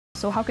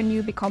So how can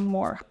you become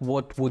more?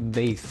 What would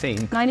they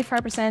think?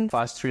 95%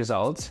 Fast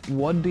results.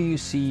 What do you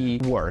see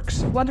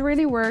works? What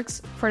really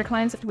works for the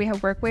clients that we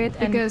have worked with,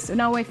 because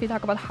now if you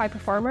talk about high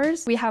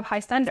performers, we have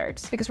high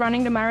standards. Because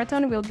running the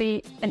marathon will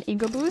be an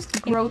ego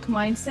boost, growth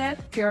mindset.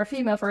 If you're a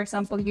female, for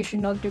example, you should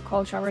not do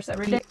cold showers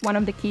every day. One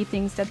of the key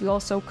things that we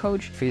also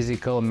coach.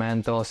 Physical,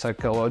 mental,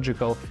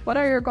 psychological. What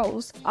are your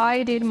goals?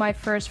 I did my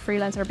first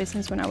freelancer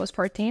business when I was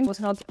 14. I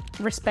was not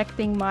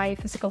respecting my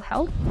physical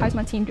health. How's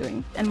my team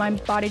doing? And my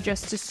body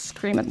just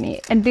screamed at me.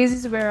 And this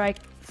is where I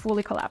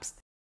fully collapsed.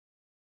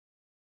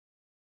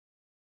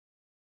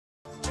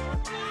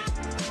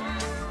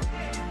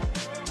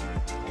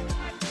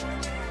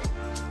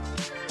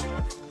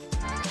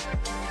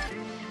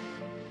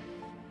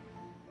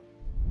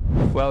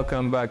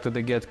 Welcome back to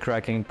the Get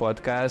Cracking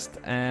podcast,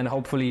 and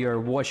hopefully you're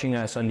watching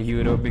us on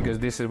YouTube, because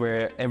this is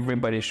where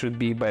everybody should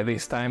be by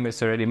this time.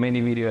 It's already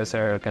many videos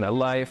are kind of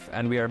live,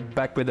 and we are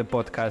back with the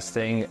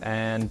podcasting,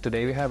 and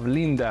today we have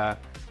Linda.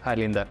 Hi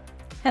Linda.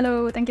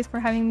 Hello, thank you for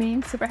having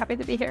me. Super happy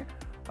to be here.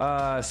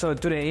 So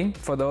today,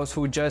 for those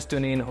who just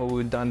tune in,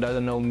 who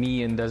doesn't know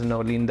me and doesn't know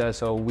Linda,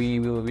 so we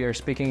are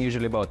speaking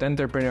usually about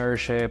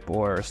entrepreneurship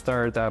or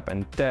startup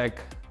and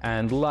tech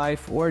and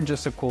life, or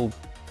just a cool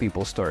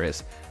people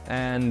stories.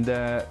 And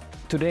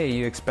today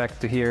you expect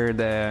to hear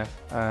the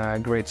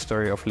great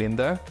story of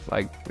Linda.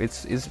 Like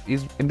it's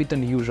a bit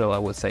unusual, I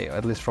would say,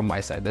 at least from my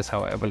side. That's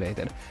how I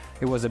evaluated.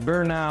 It was a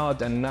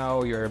burnout, and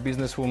now you're a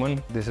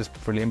businesswoman. This is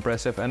really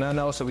impressive. And then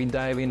also we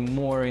dive in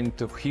more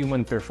into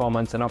human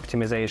performance and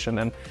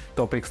optimization and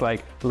topics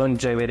like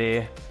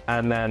longevity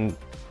and then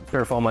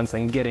performance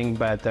and getting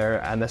better,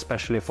 and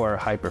especially for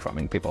high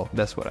performing people.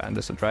 That's what I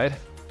understood, right?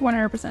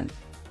 100%.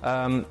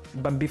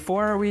 But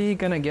before we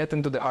gonna get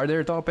into the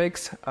harder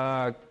topics,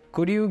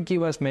 could you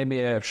give us maybe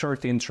a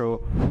short intro?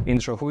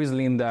 Who is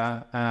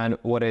Linda and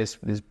what is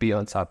this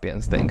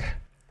BeyondSapience thing?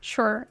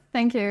 Sure,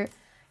 thank you.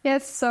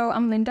 Yes, so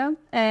I'm Linda,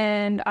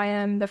 and I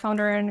am the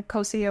founder and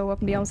co-CEO of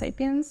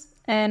BeyondSapience.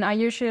 And I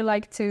usually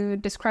like to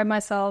describe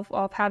myself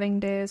of having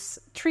this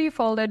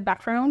three-folded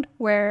background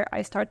where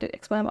I start to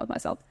explain about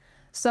myself.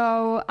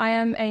 So I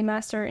am a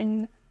master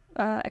in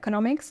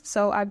economics,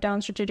 so I've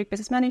done strategic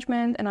business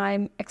management, and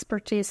I'm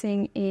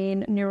expertising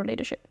in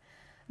neuroleadership.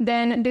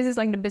 Then this is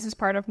like the business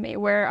part of me,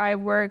 where I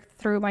worked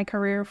through my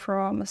career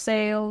from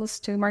sales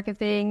to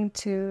marketing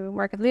to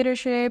market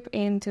leadership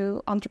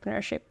into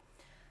entrepreneurship.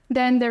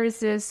 Then there is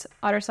this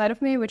other side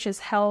of me, which is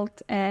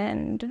health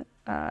and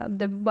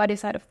the body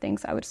side of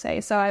things, I would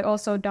say. So I've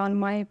also done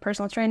my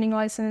personal training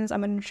license.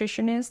 I'm a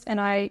nutritionist,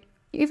 and I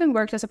even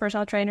worked as a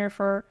personal trainer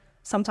for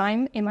some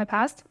time in my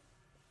past.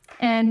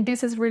 And this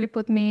has really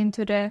put me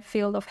into the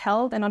field of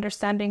health and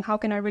understanding how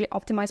can I really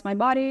optimize my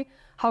body,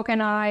 how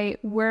can I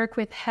work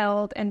with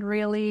health and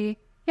really,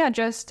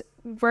 just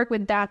work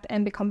with that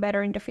and become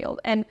better in the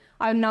field. And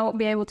I'll now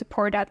be able to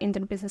pour that into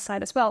the business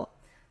side as well.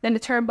 Then the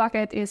third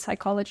bucket is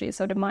psychology,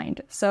 so the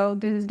mind. So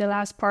this is the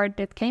last part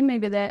that came,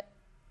 maybe the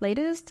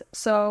latest.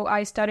 So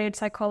I studied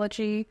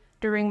psychology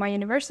during my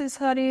university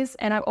studies,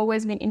 and I've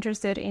always been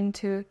interested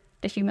into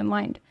the human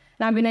mind.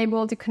 And I've been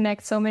able to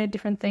connect so many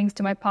different things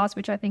to my past,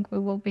 which I think we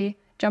will be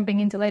jumping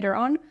into later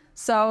on.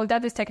 So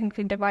that is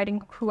technically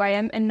dividing who I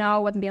am. And now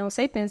what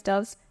BeyondSapience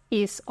does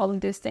is all of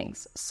these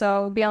things.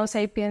 So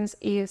BeyondSapience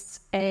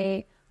is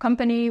a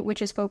company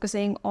which is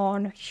focusing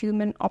on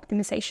human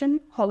optimization,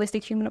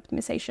 holistic human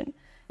optimization.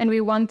 And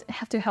we want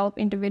to help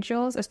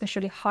individuals,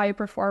 especially high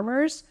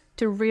performers,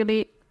 to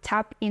really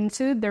tap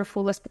into their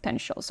fullest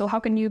potential. So how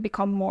can you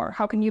become more?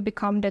 How can you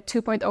become the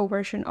 2.0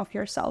 version of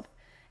yourself?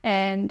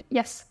 And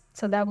yes,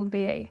 so that would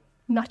be a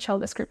nutshell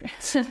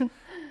description.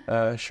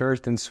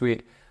 Short and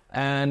sweet.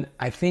 And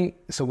I think,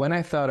 so when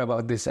I thought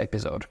about this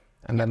episode,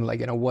 and then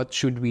what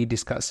should we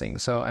discussing?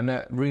 So,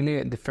 and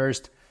really the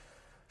first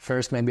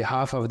maybe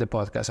half of the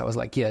podcast, I was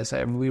like, yes,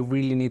 we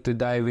really need to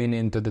dive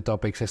into the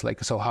topics. It's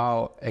like, so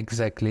how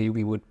exactly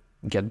we would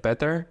get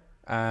better?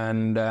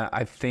 And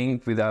I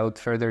think without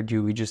further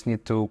ado, we just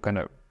need to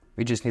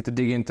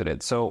dig into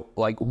it. So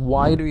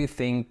why do you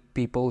think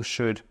people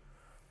should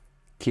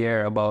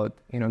care about,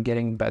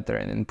 getting better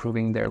and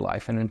improving their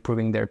life and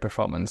improving their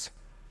performance?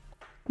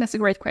 That's a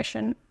great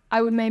question.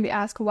 I would maybe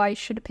ask, why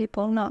should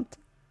people not?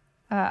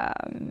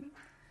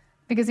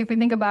 Because if we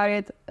think about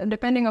it,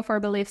 depending on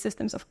our belief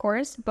systems, of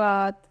course,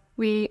 but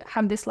we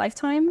have this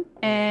lifetime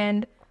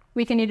and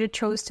we can either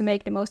choose to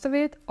make the most of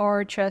it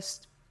or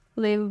just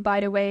live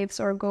by the waves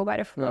or go by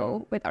the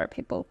flow with other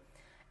people.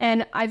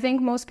 And I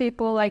think most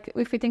people,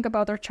 if we think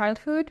about our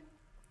childhood,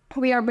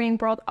 we are being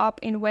brought up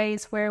in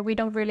ways where we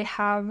don't really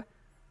have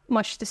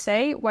much to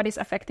say what is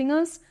affecting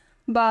us.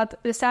 But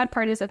the sad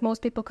part is that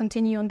most people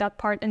continue on that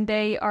part, and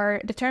they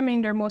are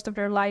determining most of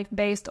their life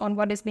based on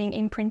what is being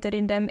imprinted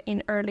in them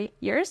in early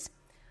years,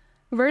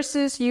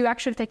 versus you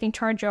actually taking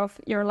charge of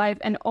your life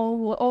and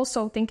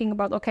also thinking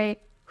about, okay,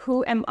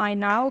 who am I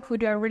now? Who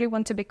do I really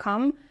want to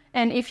become?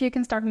 And if you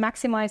can start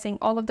maximizing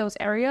all of those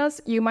areas,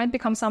 you might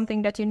become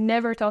something that you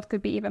never thought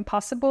could be even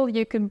possible.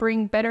 You can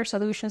bring better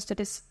solutions to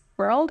this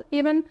world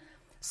even.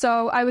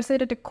 So I would say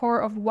that the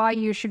core of why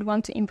you should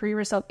want to improve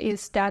yourself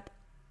is that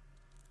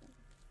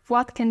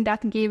what can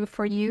that give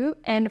for you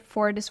and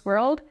for this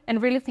world,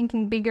 and really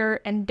thinking bigger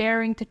and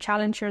daring to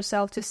challenge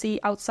yourself to see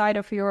outside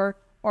of your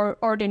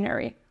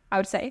ordinary, I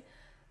would say.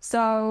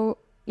 So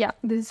yeah,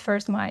 this is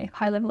first my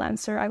high-level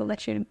answer. I will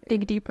let you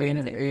dig deeper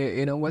into it.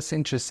 You know what's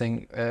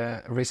interesting?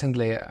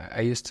 Recently,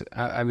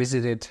 I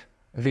visited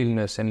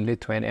Vilnius in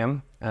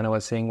Lithuania, and I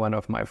was seeing one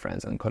of my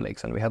friends and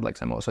colleagues, and we had like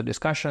some also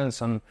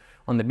discussions on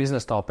the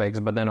business topics,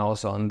 but then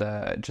also on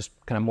the just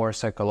kind of more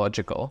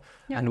psychological.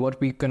 Yeah. And what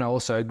we can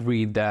also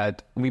agree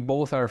that we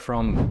both are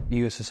from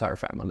USSR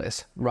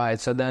families, right?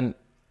 So then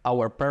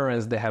our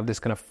parents, they have this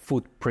kind of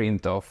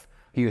footprint of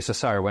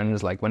USSR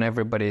when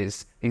everybody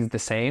is the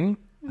same.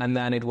 And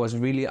then it was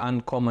really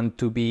uncommon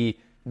to be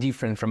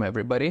different from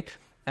everybody.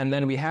 And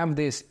then we have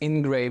this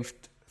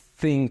engraved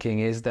thinking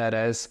is that,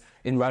 as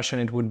in Russian,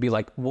 it would be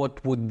like,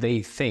 what would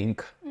they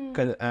think?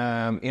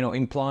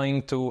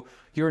 Implying to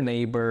your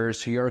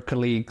neighbors, your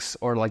colleagues,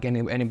 or like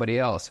anybody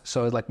else.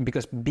 So like,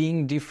 because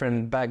being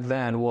different back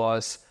then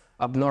was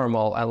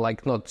abnormal and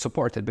like not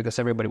supported, because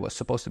everybody was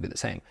supposed to be the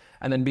same.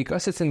 And then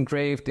because it's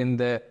engraved in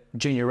the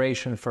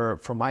generation for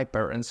my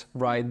parents,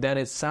 right, then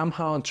it's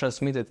somehow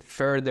transmitted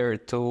further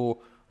to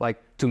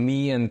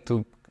me and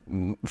to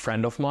a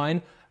friend of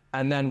mine.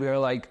 And then we are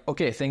like,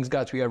 okay, thanks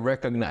God we are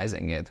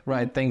recognizing it,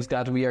 right? Mm-hmm. Thanks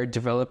God we are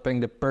developing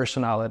the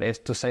personalities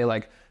to say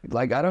like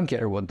I don't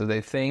care what do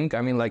they think.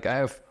 I mean, like I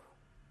have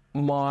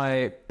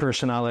my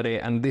personality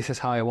and this is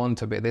how I want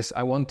to be.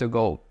 I want to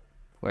go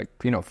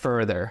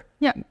further.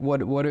 Yeah. What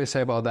do you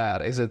say about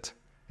that? Is it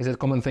a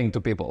common thing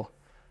to people?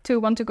 To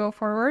want to go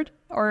forward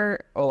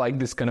or like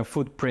this kind of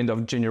footprint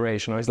of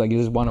generation, or it's like it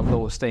is one of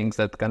those things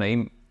that kind of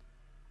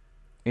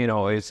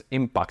is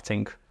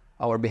impacting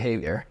our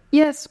behavior.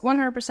 Yes,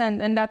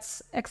 100%. And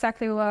that's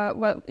exactly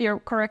what you're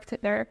correct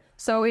there.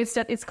 So it's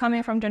that it's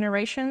coming from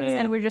generations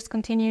and we're just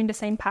continuing the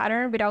same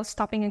pattern without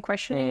stopping and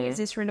questioning, is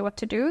this really what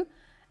to do?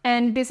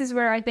 And this is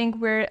where I think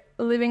we're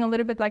living a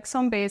little bit like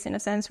zombies in a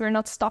sense. We're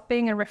not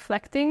stopping and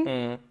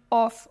reflecting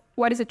of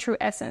what is the true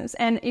essence.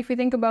 And if we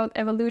think about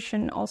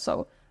evolution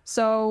also,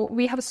 so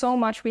we have so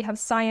much, we have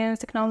science,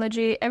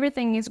 technology,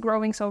 everything is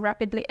growing so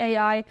rapidly,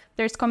 AI,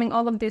 there's coming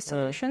all of these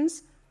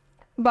solutions.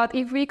 But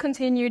if we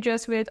continue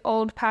just with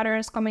old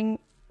patterns coming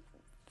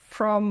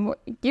from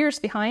years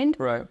behind,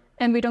 right,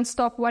 and we don't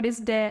stop, what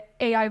is the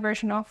AI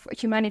version of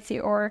humanity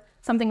or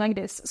something like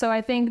this? So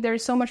I think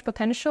there's so much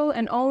potential,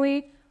 and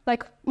only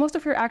like most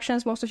of your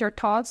actions, most of your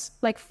thoughts,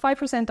 like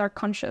 5% are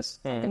conscious,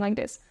 something like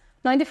this.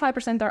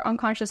 95% are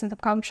unconscious and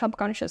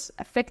subconscious,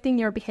 affecting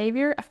your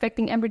behavior,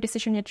 affecting every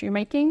decision that you're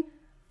making.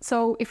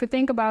 So if you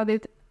think about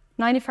it,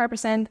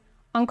 95%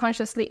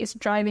 unconsciously is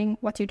driving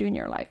what you do in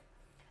your life.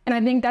 And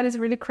I think that is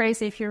really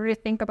crazy if you really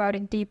think about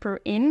it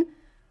deeper in.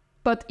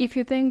 But if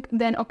you think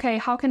then, okay,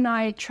 how can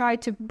I try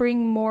to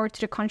bring more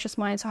to the conscious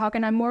mind? So how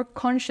can I more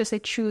consciously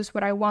choose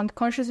what I want,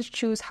 consciously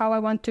choose how I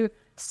want to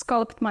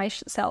sculpt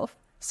myself?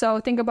 So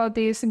think about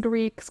these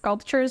Greek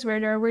sculptures where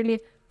they're really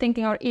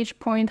thinking out each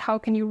point, how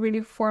can you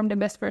really form the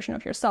best version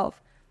of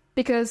yourself?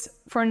 Because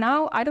for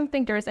now, I don't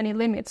think there's any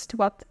limits to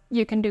what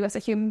you can do as a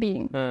human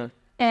being.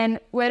 And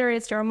whether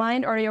it's your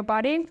mind or your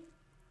body,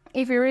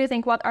 if you really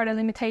think what are the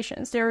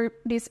limitations, there are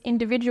these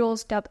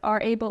individuals that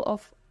are able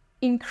of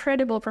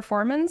incredible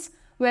performance,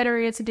 whether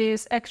it's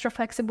these extra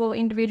flexible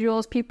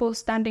individuals, people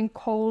standing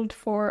cold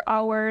for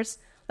hours,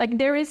 like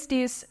there is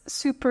this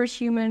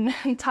superhuman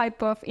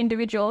type of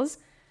individuals.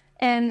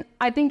 And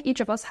I think each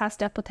of us has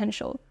that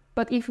potential.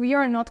 But if we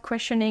are not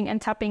questioning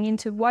and tapping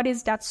into what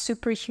is that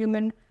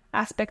superhuman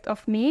aspect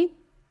of me,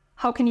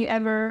 how can you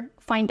ever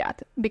find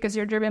that? Because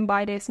you're driven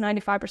by this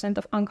 95%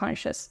 of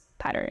unconscious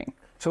patterning.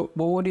 So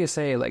what would you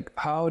say, like,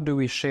 how do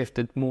we shift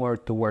it more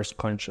towards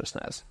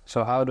consciousness?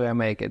 So how do I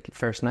make it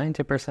first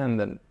 90%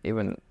 then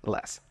even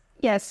less?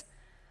 Yes.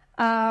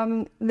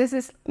 This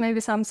is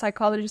maybe some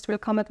psychologists will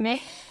come at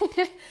me.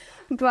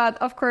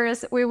 But of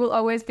course, we will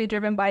always be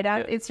driven by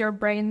that. Yeah. It's your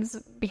brain's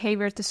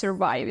behavior to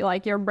survive.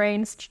 Like your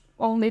brain's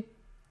only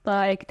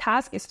like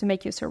task is to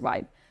make you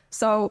survive.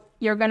 So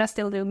you're going to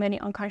still do many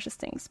unconscious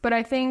things. But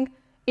I think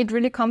it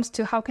really comes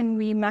to how can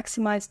we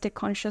maximize the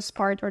conscious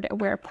part or the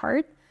aware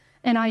part.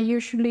 And I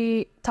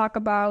usually talk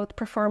about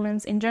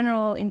performance in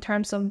general in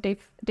terms of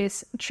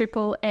this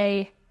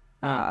AAA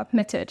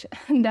method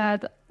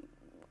that,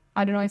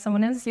 I don't know if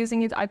someone else is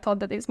using it. I thought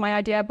that it's my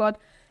idea, but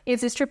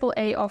it's this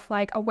AAA of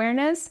like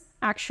awareness,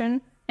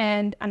 action,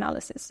 and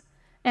analysis.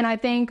 And I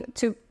think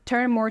to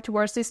turn more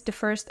towards this, the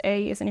first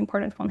A is an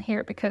important one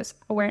here because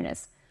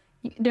awareness.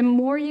 The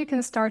more you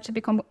can start to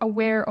become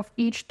aware of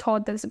each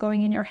thought that's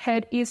going in your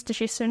head, each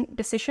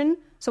decision.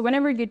 So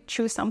whenever you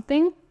choose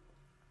something,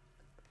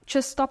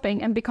 just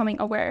stopping and becoming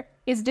aware.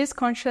 Is this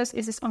conscious?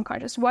 Is this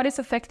unconscious? What is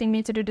affecting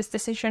me to do this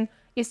decision?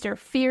 Is there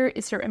fear?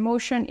 Is there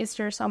emotion? Is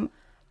there some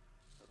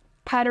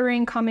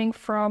patterning coming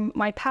from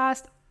my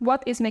past?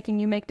 What is making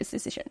you make this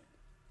decision?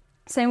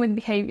 Same with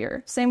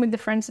behavior. Same with the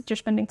friends that you're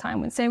spending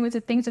time with. Same with the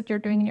things that you're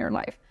doing in your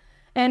life.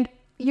 And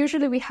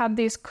usually we have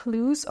these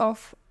clues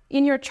of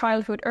in your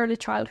childhood, early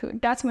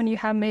childhood, that's when you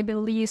have maybe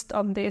least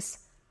of this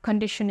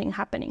conditioning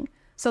happening.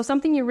 So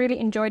something you really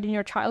enjoyed in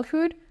your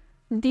childhood,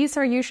 these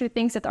are usually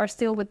things that are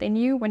still within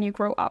you when you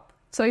grow up.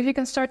 So if you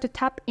can start to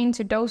tap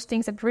into those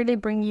things that really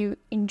bring you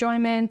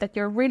enjoyment, that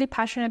you're really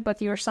passionate,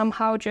 but you're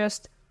somehow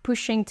just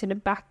pushing to the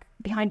back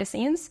behind the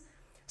scenes.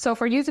 So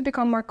for you to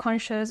become more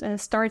conscious and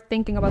start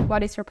thinking about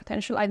what is your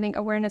potential, I think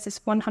awareness is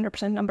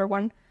 100% number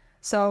one.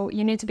 So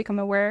you need to become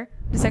aware.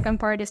 The second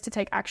part is to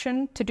take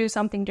action, to do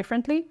something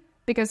differently,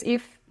 because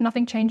if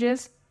nothing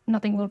changes,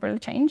 nothing will really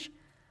change.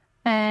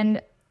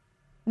 And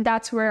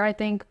that's where I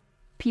think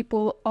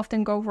people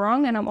often go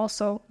wrong. And I'm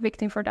also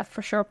victim for that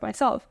for sure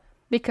myself,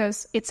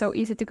 because it's so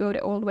easy to go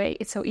the old way.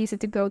 It's so easy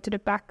to go to the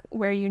back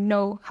where you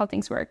know how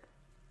things work.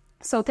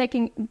 So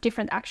taking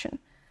different action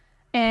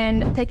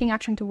and taking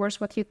action towards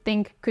what you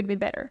think could be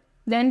better.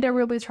 Then there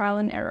will be trial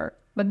and error.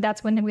 But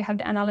that's when we have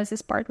the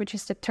analysis part, which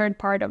is the third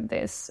part of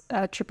this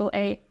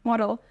AAA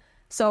model.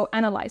 So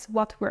analyze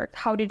what worked,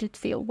 how did it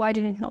feel, why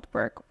did it not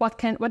work, what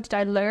did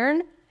I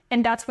learn?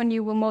 And that's when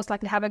you will most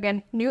likely have,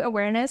 again, new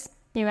awareness,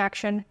 new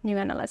action, new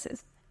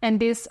analysis. And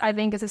this, I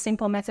think, is a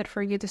simple method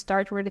for you to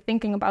start really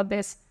thinking about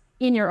this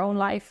in your own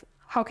life.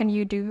 How can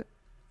you do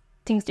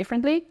things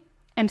differently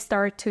and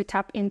start to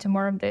tap into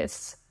more of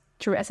this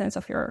true essence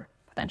of your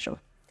potential?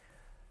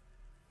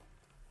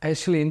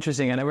 Actually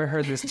interesting. I never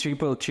heard this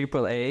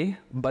AAA,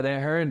 but I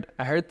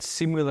heard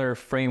similar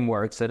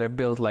frameworks that are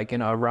built like,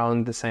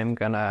 around the same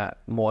kind of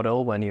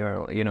model when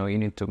you're, you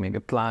need to maybe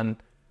plan,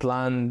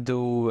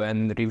 do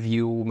and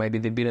review. Maybe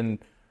they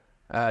didn't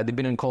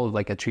call it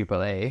like a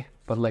AAA,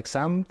 but like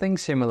something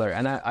similar.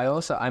 And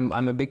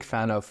I'm a big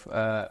fan of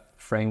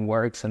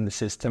frameworks and the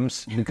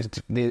systems, because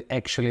they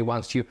actually,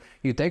 once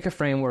you take a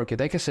framework, you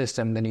take a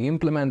system, then you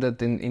implement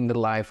it in the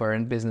life or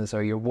in business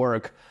or your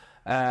work.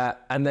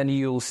 And then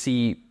you'll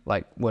see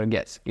like what it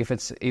gets.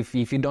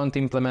 If you don't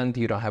implement,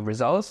 you don't have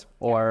results,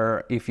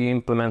 or if you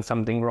implement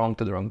something wrong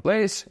to the wrong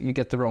place, you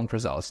get the wrong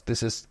results.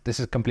 This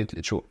is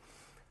completely true.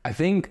 I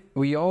think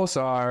we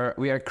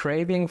are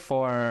craving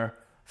for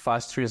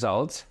fast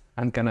results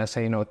and kind of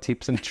say,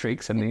 tips and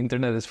tricks, and the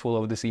internet is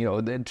full of this,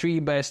 the 3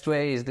 best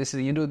ways.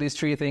 You do these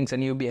 3 things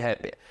and you'll be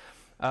happy.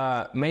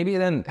 Maybe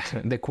then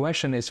the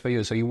question is for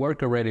you. So you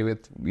work already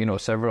with,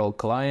 several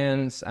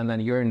clients, and then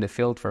you're in the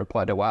field for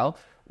quite a while.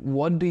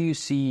 What do you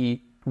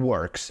see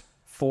works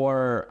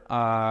for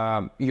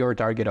your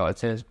target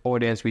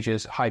audience, which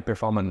is high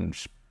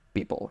performance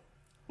people?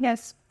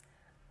 Yes,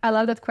 I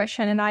love that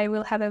question, and I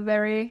will have a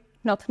very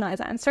not nice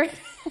answer.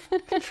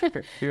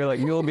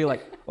 You'll be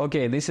like,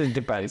 okay, this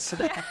depends.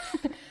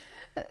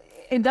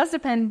 It does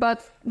depend,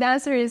 but the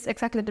answer is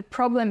exactly the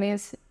problem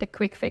is the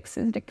quick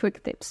fixes, the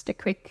quick tips, the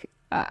quick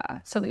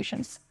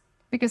solutions.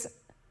 Because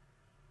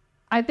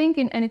I think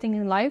in anything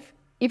in life,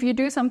 if you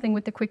do something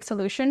with the quick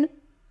solution,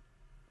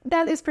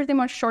 that is pretty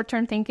much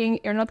short-term thinking.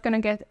 You're not going to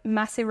get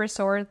massive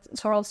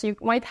results. You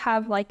might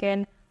have like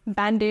a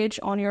bandage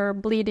on your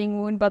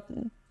bleeding wound, but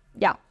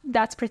yeah,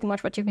 that's pretty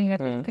much what you can get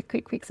with the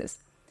quick fixes.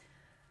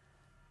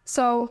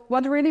 So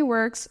what really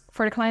works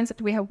for the clients that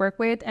we have worked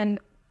with, and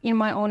in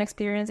my own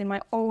experience, in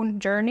my own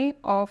journey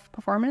of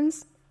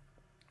performance,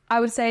 I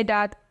would say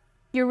that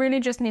you really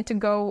just need to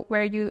go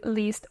where you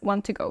least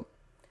want to go.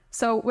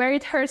 So where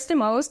it hurts the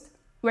most,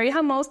 where you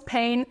have most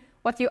pain,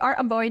 what you are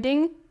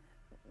avoiding,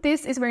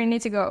 this is where you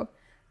need to go.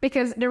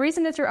 Because the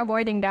reason that you're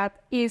avoiding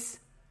that is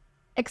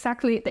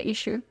exactly the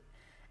issue.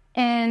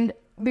 And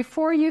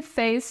before you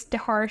face the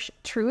harsh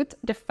truth,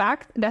 the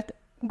fact that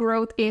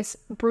growth is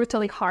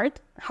brutally hard,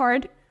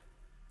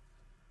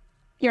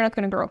 you're not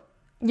going to grow.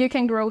 You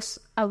can grow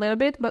a little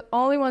bit, but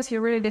only once you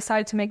really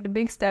decide to make the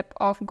big step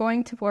of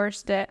going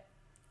towards the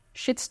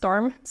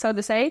shitstorm, so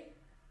to say,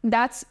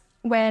 that's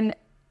when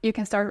you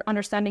can start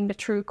understanding the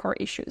true core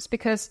issues.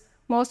 Because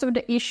most of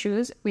the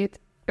issues with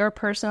your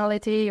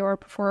personality, your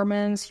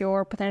performance,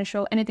 your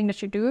potential, anything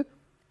that you do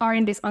are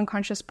in this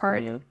unconscious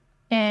part. Yeah.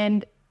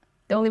 And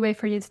the only way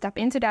for you to tap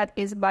into that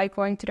is by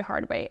going to the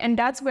hard way. And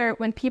that's where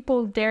when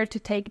people dare to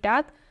take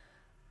that,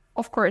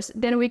 of course,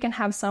 then we can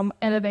have some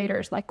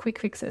elevators like quick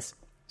fixes.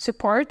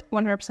 Support,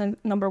 100%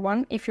 number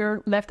one. If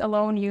you're left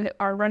alone, you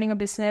are running a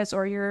business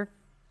or you're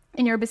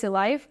in your busy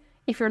life.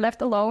 If you're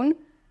left alone,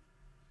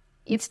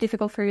 it's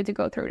difficult for you to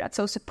go through that.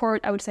 So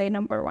support, I would say,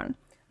 number one.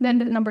 Then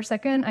the number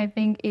second, I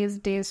think, is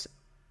this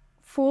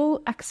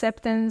full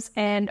acceptance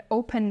and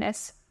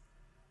openness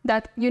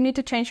that you need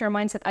to change your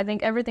mindset. I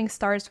think everything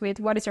starts with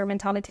what is your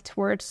mentality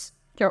towards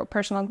your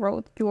personal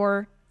growth,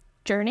 your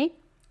journey.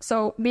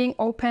 So being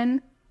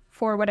open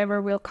for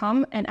whatever will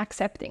come and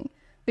accepting.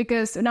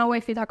 Because now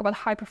if you talk about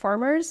high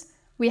performers,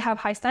 we have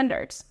high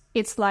standards.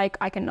 It's like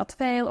I cannot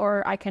fail,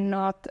 or I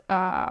cannot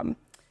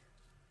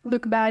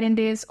look bad in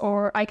this,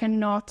 or I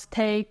cannot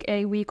take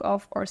a week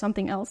off or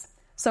something else.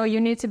 So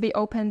you need to be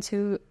open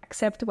to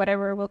accept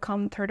whatever will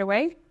come through the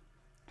way.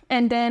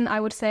 And then I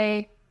would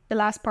say the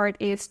last part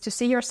is to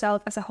see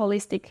yourself as a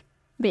holistic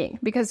being,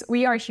 because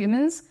we are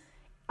humans.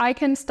 I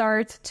can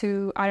start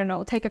to,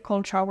 take a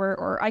cold shower,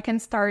 or I can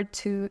start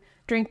to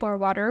drink more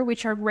water,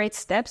 which are great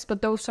steps,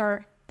 but those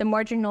are the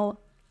marginal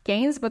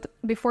gains. But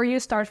before you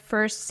start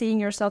first seeing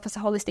yourself as a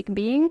holistic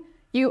being,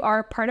 you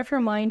are part of your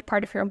mind,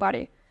 part of your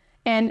body.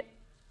 And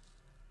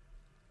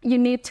you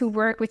need to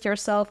work with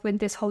yourself with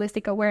this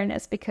holistic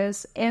awareness,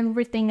 because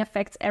everything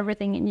affects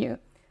everything in you.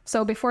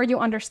 So before you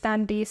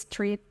understand these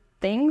three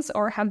things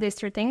or have these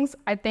three things,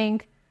 I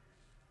think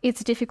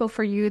it's difficult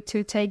for you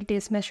to take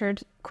these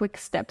measured, quick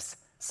steps.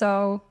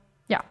 So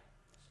yeah,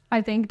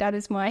 I think that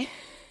is my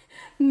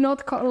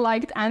not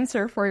liked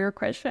answer for your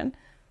question.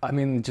 I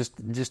mean, just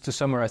to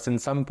summarize, in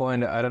some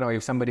point, I don't know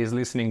if somebody is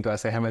listening to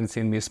us, they haven't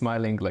seen me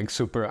smiling like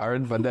super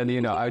hard, but then,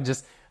 you know, I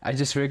just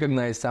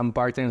recognize some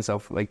patterns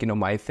of like, you know,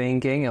 my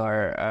thinking,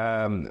 or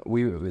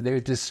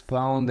there's this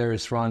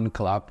founders run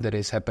club that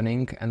is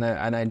happening, and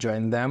I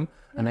joined them,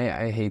 and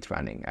I hate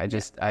running.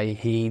 I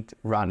hate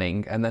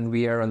running. And then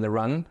we are on the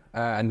run,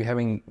 and we're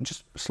having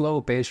just slow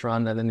pace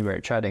run, and then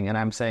we're chatting, and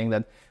I'm saying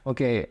that,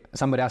 okay,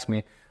 somebody asked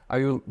me, are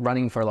you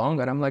running for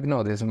long? And I'm like,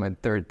 no, this is my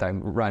third time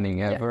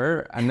running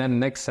ever. Yeah. And then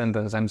next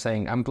sentence, I'm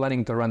saying, I'm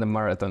planning to run a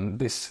marathon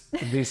this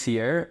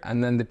year.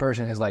 And then the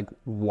person is like,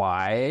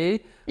 why?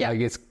 Yeah.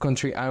 Like it's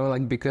country. I'm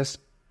like, because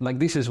like,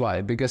 this is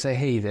why, because I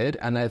hate it.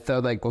 And I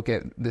thought like,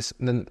 okay,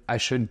 then I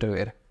should do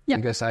it. Yeah.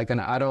 Because I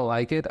don't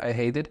like it. I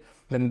hate it.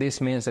 Then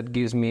this means it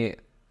gives me,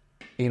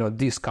 you know,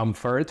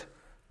 discomfort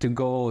to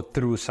go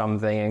through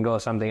something and go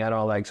something I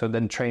don't like. So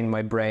then train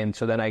my brain.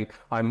 So then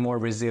I'm more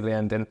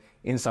resilient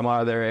in some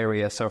other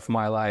areas of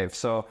my life.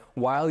 So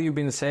while you've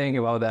been saying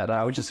about that,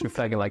 I was just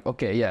reflecting like,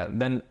 okay, yeah,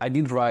 then I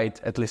did right,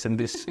 at least in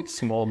this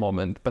small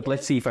moment. But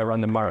let's see if I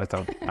run the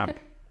marathon.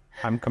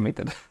 I'm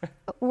committed.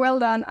 Well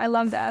done. I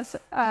love that.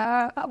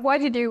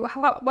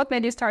 What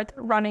made you start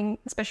running,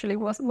 especially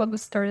what was the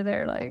story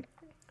there? Like,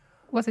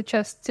 was it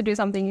just to do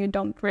something you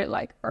don't really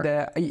like?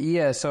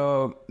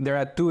 So there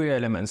are two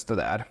elements to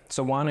that.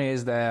 So one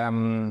is that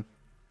I'm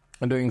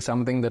doing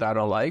something that I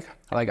don't like.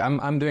 Like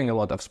I'm doing a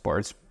lot of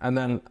sports, and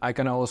then I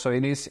can also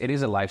it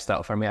is a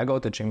lifestyle for me. I go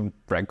to gym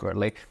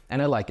regularly,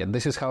 and I like it.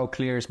 This is how it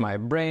clears my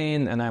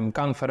brain, and I'm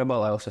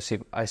comfortable.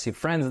 I see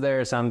friends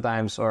there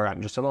sometimes, or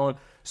I'm just alone.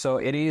 So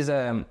it is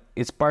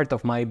it's part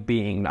of my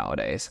being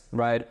nowadays,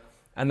 right?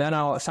 And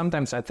then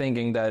sometimes I'm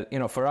thinking that, you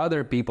know, for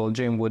other people,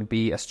 gym would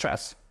be a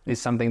stress. It's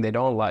something they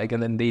don't like,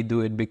 and then they do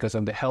it because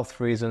of the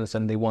health reasons,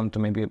 and they want to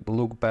maybe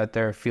look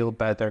better, feel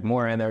better,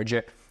 more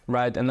energy,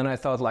 right? And then I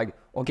thought like,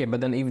 okay, but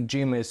then if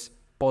gym is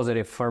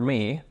positive for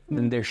me,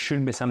 then there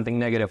should be something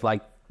negative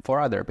like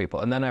for other people.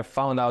 And then I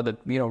found out that,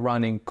 you know,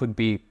 running could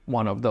be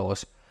one of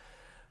those.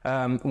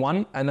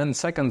 One, and then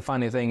second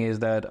funny thing is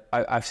that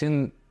I've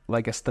seen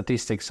like a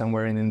statistic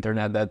somewhere in the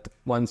internet that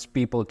once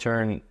people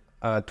turn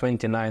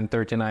 29,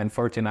 39,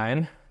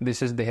 49,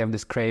 they have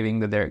this craving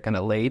that they're kind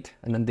of late,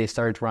 and then they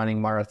start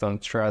running marathons,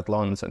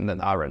 triathlons, and then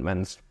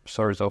Ironmans,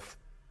 sorts of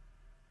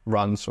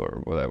runs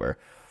or whatever.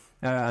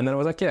 And then I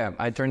was like, yeah,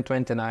 I turned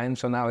 29,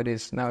 so now it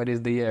is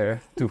the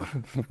year to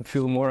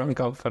feel more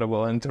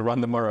uncomfortable and to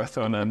run the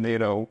marathon, and you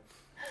know,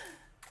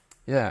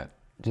 yeah,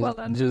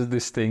 just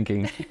this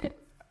thinking.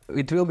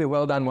 It will be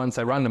well done once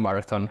I run the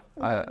marathon.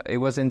 It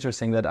was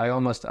interesting that I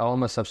almost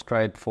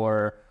subscribed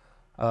for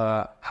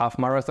half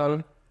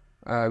marathon.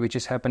 Which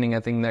is happening, I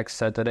think, next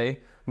Saturday.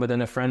 But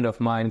then a friend of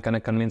mine kind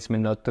of convinced me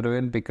not to do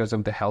it because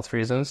of the health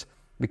reasons.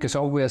 Because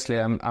obviously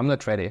I'm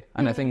not ready.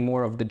 And I think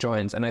more of the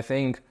joints. And I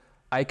think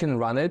I can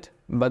run it,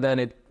 but then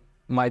it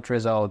might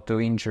result to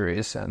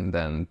injuries and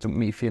then to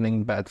me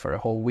feeling bad for a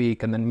whole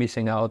week and then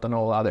missing out on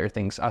all other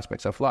things,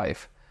 aspects of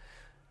life.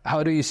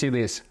 How do you see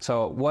this?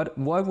 So what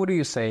would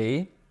you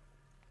say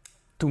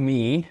to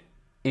me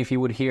if you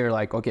would hear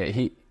like,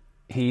 okay,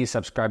 he's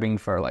subscribing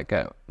for like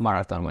a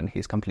marathon when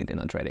he's completely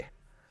not ready?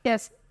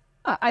 Yes,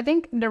 I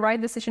think the right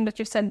decision that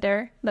you said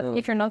there, that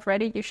if you're not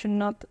ready, you should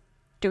not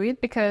do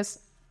it, because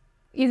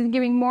is it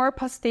giving more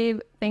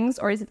positive things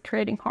or is it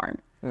creating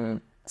harm?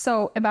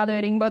 So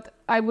evaluating, but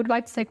I would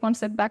like to take one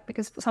step back,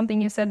 because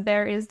something you said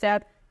there is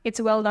that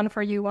it's well done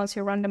for you once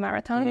you run the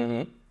marathon.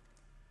 Mm-hmm.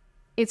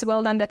 It's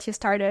well done that you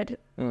started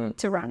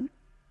to run.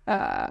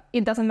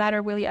 It doesn't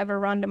matter will you ever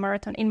run the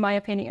marathon, in my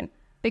opinion,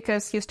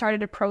 because you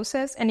started a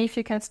process, and if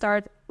you can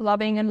start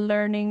loving and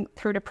learning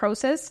through the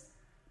process,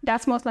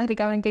 that's most likely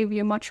going to give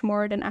you much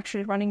more than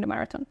actually running the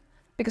marathon.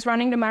 Because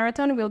running the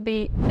marathon will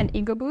be an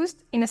ego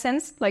boost, in a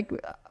sense, like,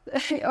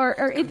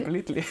 or it,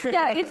 completely.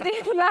 Yeah,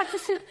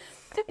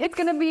 it's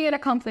going to be an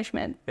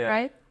accomplishment,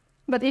 right?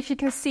 But if you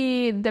can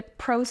see the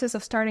process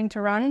of starting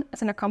to run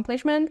as an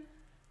accomplishment,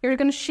 you're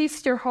going to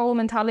shift your whole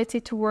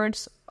mentality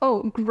towards,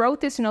 oh,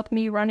 growth is not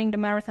me running the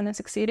marathon and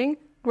succeeding.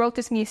 Growth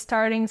is me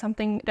starting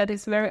something that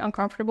is very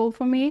uncomfortable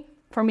for me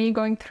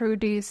going through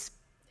these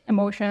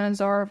emotions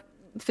or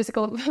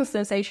physical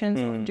sensations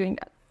of doing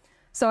that.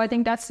 So I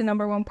think that's the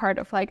number one part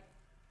of like,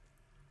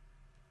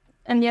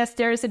 and yes,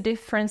 there is a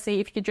difference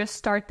if you just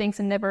start things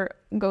and never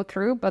go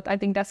through, but I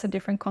think that's a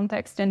different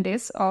context than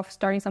this of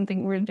starting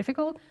something really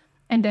difficult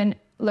and then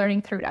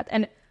learning through that.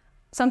 And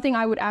something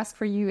I would ask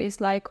for you is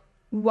like,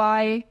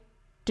 why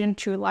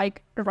didn't you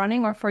like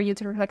running? Or for you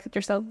to reflect at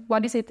yourself,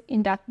 what is it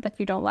in that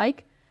you don't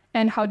like?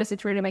 And how does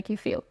it really make you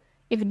feel?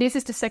 If this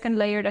is the second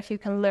layer that you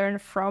can learn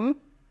from,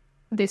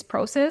 this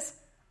process,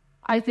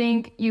 I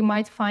think you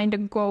might find a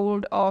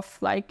gold of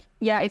like,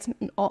 yeah, it's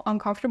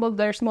uncomfortable.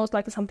 There's most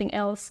likely something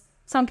else,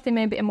 something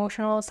maybe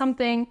emotional,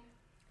 something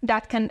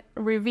that can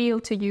reveal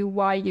to you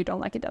why you don't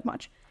like it that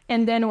much.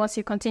 And then once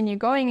you continue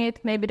going it,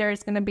 maybe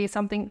there's going to be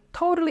something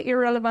totally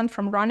irrelevant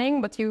from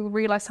running, but you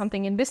realize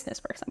something in business,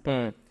 for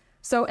example.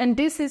 So, and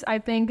this is, I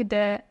think,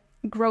 the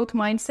growth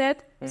mindset.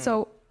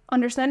 So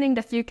understanding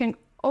that you can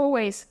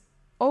always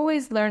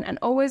learn and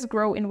always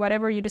grow in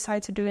whatever you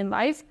decide to do in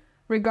life,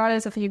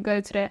 regardless if you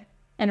go to the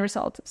end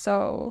result.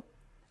 So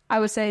I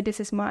would say this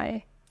is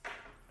my...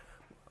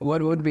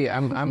 What would be,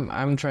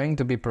 I'm trying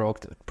to be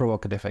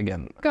provocative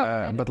again.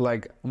 But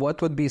like,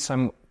 what would be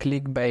some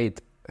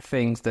clickbait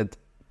things that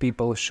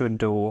people should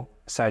do,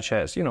 such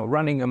as, you know,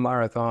 running a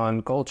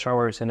marathon, cold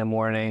showers in the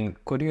morning?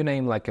 Could you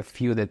name like a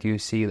few that you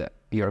see that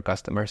your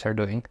customers are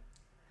doing?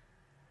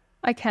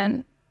 I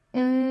can.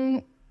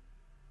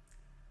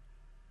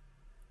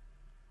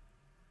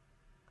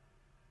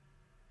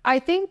 I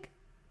think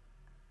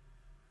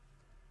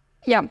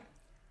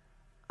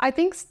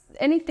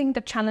anything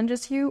that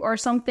challenges you or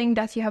something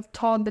that you have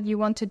thought that you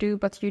want to do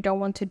but you don't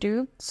want to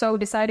do. So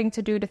deciding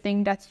to do the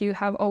thing that you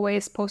have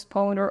always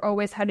postponed or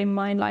always had in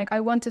mind, like I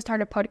want to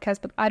start a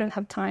podcast but I don't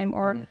have time,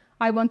 or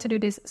I want to do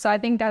this. So I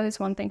think that is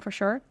one thing for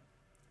sure.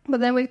 But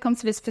then when it comes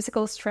to this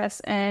physical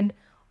stress and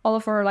all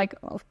of our, like,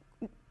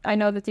 I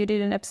know that you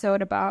did an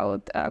episode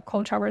about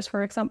cold showers,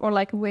 for example, or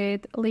like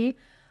with Lee,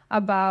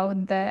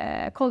 about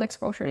the cold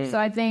exposure. So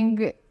I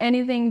think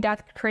anything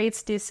that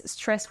creates this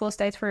stressful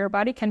state for your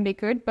body can be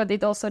good, but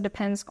it also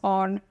depends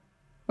on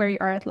where you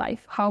are at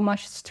life. How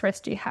much stress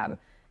do you have?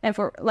 And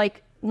for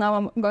like, now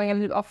I'm going a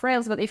little off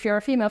rails, but if you're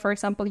a female, for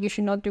example, you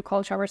should not do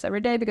cold showers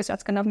every day because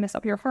that's going to mess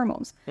up your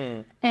hormones.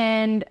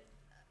 And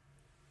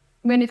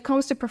when it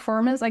comes to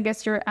performance, I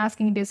guess you're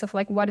asking this of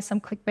like, what is some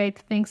clickbait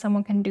thing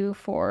someone can do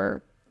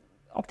for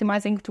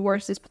optimizing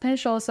towards this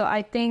potential? So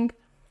I think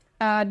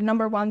the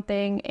number one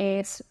thing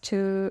is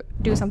to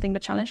do something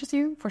that challenges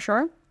you, for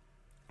sure.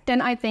 Then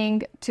I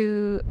think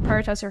to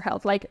prioritize your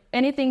health, like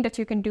anything that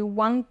you can do,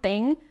 one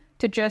thing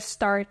to just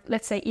start,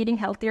 let's say, eating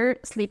healthier,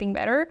 sleeping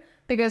better,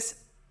 because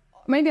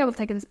maybe I will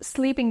take it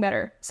sleeping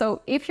better.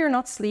 So if you're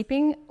not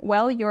sleeping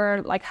well,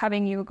 you're like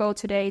having you go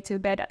today to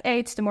bed at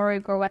 8, tomorrow you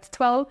go at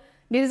 12.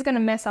 This is going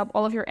to mess up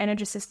all of your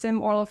energy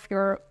system, all of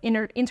your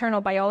internal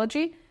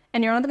biology,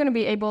 and you're not going to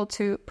be able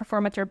to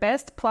perform at your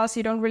best. Plus,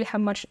 you don't really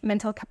have much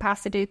mental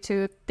capacity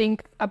to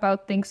think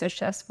about things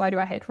such as, why do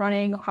I hate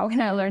running? How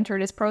can I learn through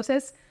this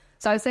process?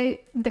 So I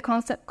say the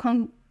constant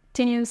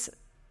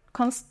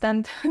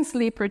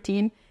sleep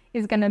routine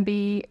is going to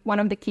be one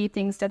of the key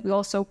things that we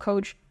also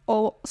coach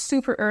all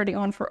super early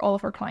on for all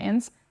of our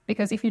clients.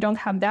 Because if you don't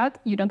have that,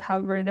 you don't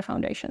have really the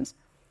foundations.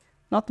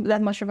 Not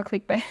that much of a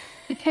clickbait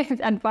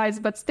advice,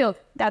 but still,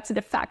 that's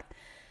the fact.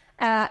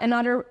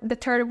 The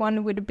third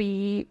one would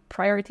be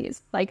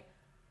priorities. Like,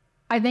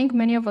 I think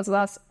many of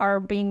us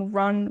are being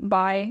run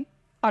by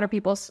other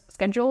people's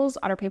schedules,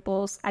 other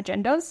people's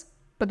agendas,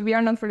 but we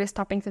are not really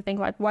stopping to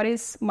think like, what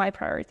is my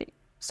priority?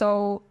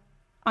 So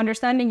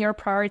understanding your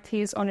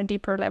priorities on a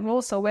deeper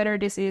level. So whether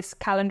this is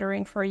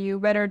calendaring for you,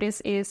 whether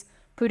this is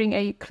putting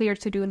a clear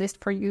to-do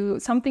list for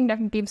you, something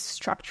that gives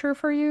structure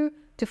for you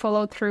to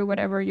follow through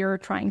whatever you're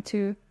trying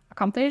to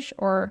accomplish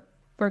or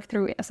work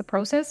through as a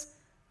process.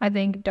 I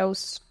think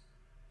those...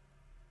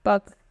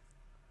 But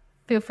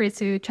feel free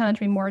to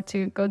challenge me more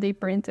to go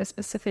deeper into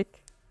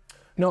specific.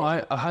 No,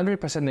 I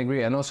 100%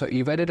 agree. And also,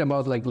 you've added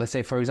about, like, let's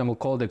say, for example,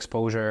 cold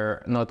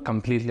exposure, not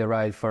completely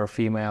right for a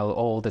female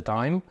all the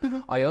time.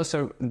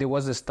 There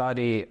was a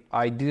study,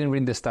 I didn't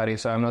read the study,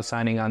 so I'm not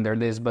signing under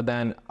this, but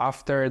then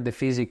after the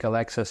physical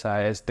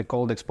exercise, the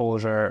cold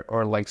exposure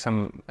or like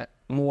some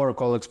more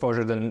cold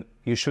exposure than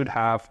you should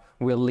have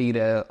will lead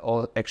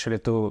actually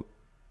to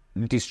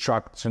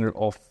destruction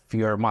of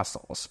your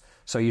muscles.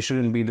 So you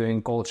shouldn't be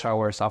doing cold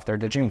showers after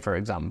the gym, for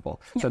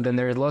example. So then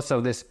there's lots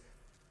of these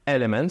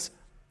elements.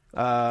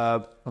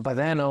 But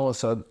then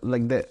also,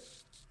 like, the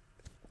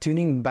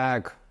tuning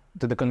back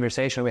to the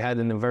conversation we had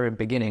in the very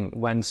beginning,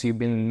 once you've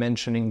been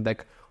mentioning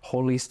like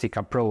holistic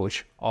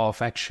approach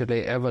of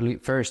actually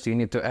first you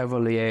need to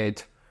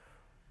evaluate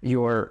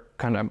your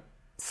kind of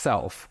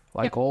self,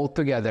 like all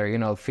together, you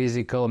know,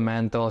 physical,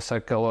 mental,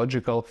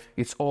 psychological,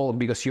 it's all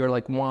because you're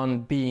like one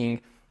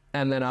being.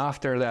 And then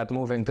after that,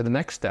 moving to the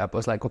next step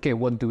was like, okay,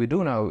 what do we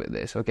do now with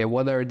this? Okay,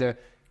 what are the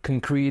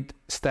concrete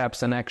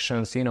steps and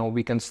actions, you know,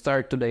 we can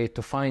start today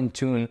to fine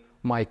tune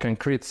my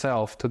concrete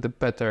self to the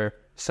better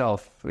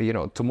self, you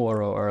know,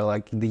 tomorrow or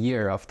like the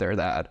year after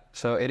that.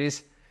 So it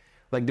is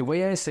like, the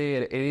way I say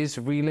it, it is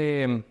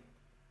really, in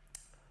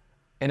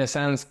a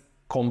sense,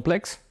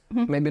 complex,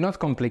 maybe not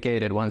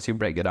complicated once you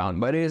break it down,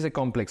 but it is a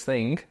complex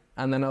thing.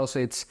 And then also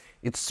it's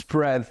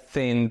spread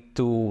thin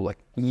to like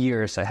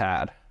years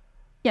ahead.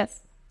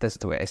 Yes. That's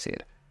the way I see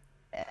it.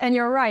 And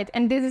you're right.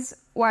 And this is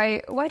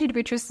why did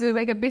we choose to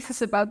make a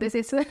business about this?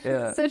 It's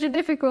such a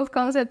difficult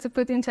concept to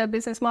put into a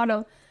business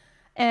model.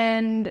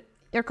 And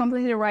you're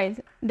completely right.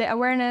 The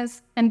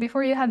awareness, and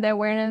before you have the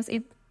awareness,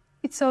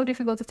 it's so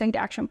difficult to take the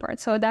action part.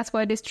 So that's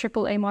why this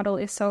AAA model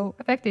is so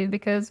effective,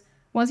 because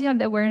once you have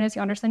the awareness,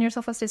 you understand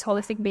yourself as this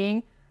holistic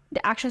being,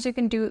 the actions you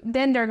can do,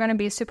 then they're going to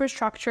be super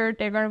structured.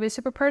 They're going to be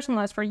super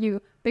personalized for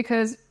you,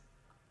 because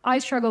I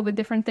struggle with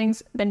different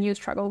things than you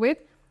struggle with.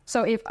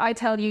 So if I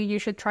tell you, you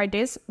should try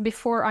this,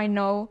 before I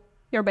know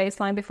your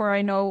baseline, before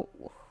I know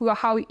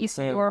how is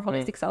your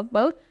holistic self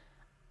built,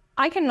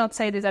 I cannot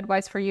say this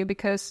advice for you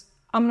because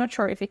I'm not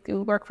sure if it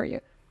will work for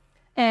you.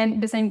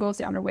 And the same goes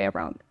the other way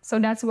around. So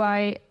that's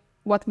why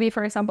what we,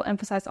 for example,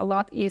 emphasize a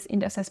lot is in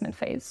the assessment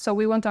phase. So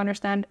we want to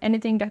understand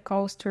anything that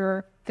goes to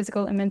your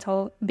physical and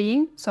mental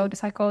being. So the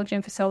psychology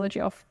and physiology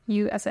of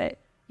you as an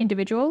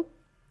individual.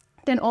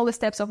 Then all the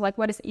steps of like,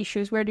 what is the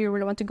issues? Where do you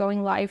really want to go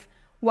in life?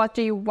 What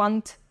do you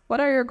want? What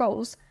are your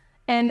goals?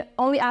 And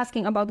only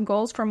asking about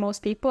goals for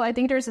most people, I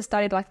think there's a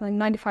study like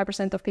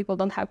 95% of people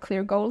don't have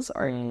clear goals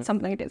or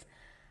something like this.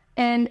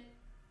 And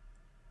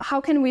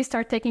how can we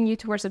start taking you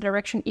towards a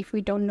direction if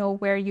we don't know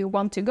where you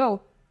want to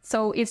go?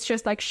 So it's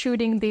just like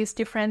shooting these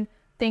different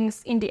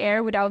things in the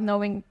air without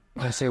knowing.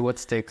 I say what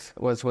sticks,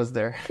 what's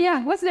there.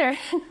 Yeah, what's there?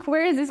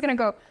 Where is this going to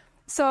go?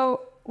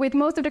 So with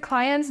most of the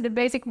clients, the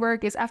basic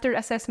work is after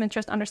assessment,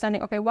 just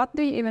understanding, okay, what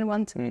do you even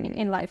want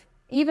in life?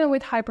 Even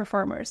with high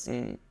performers.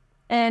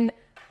 And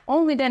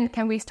only then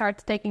can we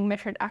start taking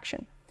measured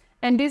action.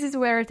 And this is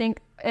where I think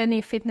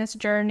any fitness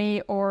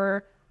journey,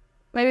 or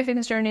maybe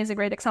fitness journey is a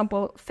great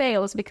example,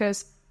 fails,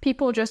 because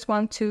people just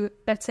want to,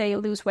 let's say,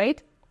 lose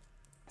weight.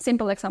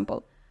 Simple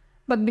example.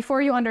 But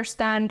before you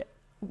understand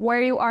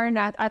where you are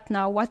at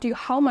now,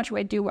 how much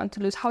weight do you want to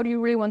lose? How do you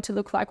really want to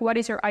look like? What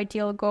is your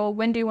ideal goal?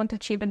 When do you want to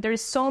achieve it? There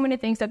is so many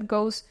things that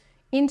goes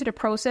into the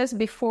process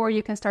before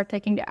you can start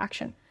taking the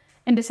action.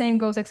 And the same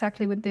goes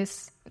exactly with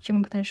this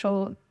human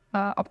potential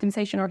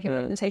optimization or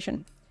human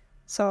optimization.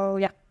 So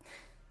yeah.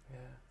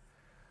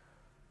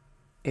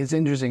 It's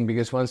interesting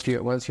because once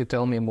you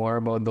tell me more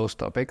about those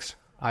topics,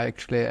 I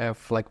actually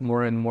have like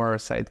more and more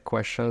side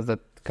questions that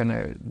kind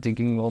of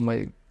digging all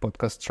my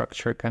podcast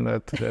structure kind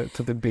of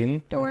to the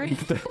bin. Don't worry.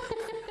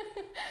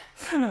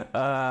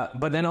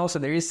 But then also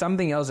there is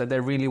something else that I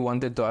really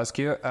wanted to ask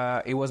you.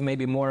 It was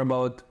maybe more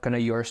about kind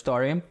of your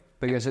story,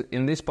 because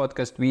in this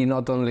podcast we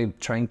not only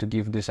trying to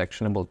give these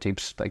actionable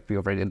tips like we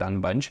already done a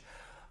bunch,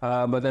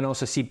 but then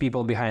also see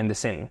people behind the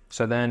scene.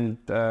 So then,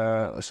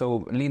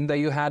 so Linda,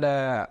 you had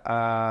a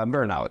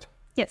burnout.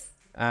 Yes.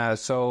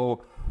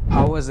 So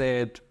how was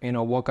it?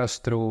 Walk us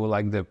through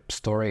like the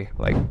story.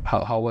 Like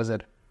how was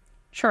it?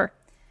 Sure.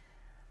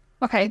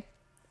 Okay.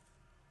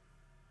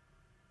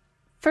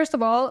 First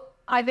of all,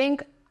 I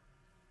think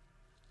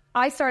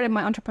I started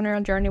my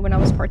entrepreneurial journey when I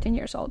was 14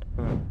 years old.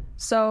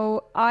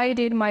 So I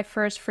did my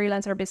first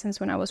freelancer business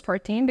when I was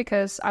 14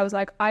 because I was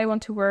like, I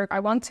want to work.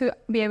 I want to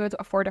be able to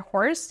afford a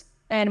horse,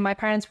 and my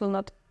parents will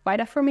not buy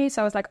that for me.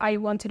 So I was like, I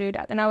want to do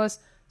that. And I was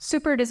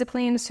super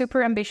disciplined,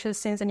 super ambitious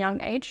since a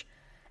young age.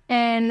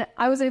 And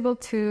I was able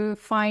to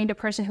find a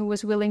person who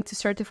was willing to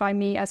certify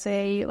me as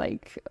a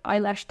like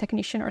eyelash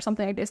technician or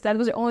something like this. That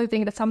was the only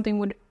thing that something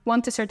would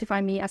want to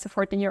certify me as a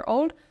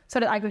 14-year-old so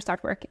that I could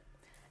start working.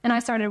 And I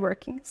started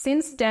working.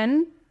 Since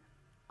then,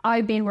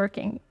 I've been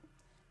working.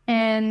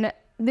 And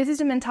this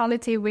is a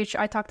mentality which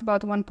I talked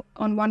about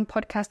on one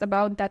podcast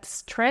about, that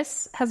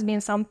stress has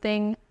been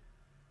something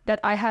that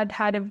I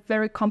had a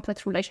very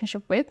complex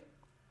relationship with,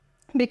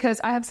 because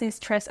I have seen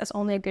stress as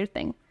only a good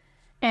thing.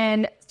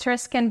 And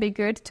stress can be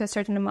good to a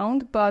certain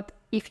amount, but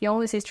if you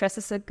only see stress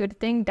as a good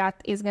thing,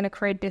 that is going to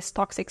create this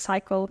toxic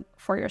cycle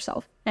for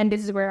yourself. And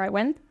this is where I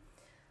went.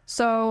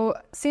 So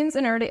since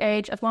an early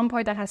age, at one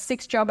point I had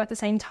 6 jobs at the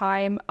same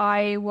time.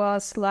 I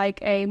was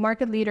like a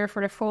market leader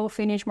for the full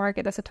Finnish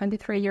market as a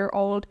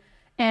 23-year-old.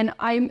 And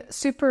I'm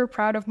super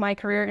proud of my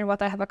career and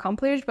what I have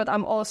accomplished, but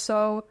I'm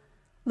also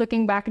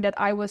looking back that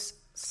I was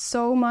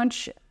so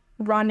much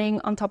running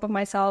on top of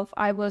myself.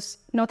 I was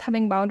not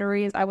having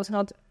boundaries. I was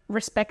not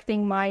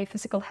respecting my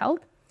physical health.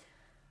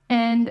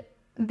 And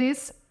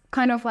this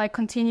kind of like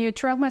continued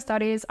throughout my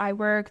studies. I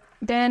worked.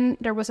 Then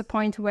there was a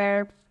point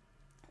where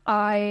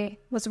I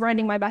was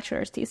writing my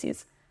bachelor's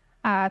thesis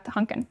at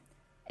Hanken.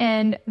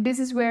 And this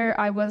is where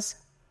I was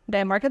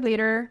the market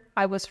leader.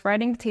 I was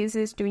writing the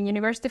thesis, doing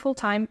university full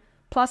time,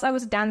 plus I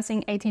was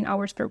dancing 18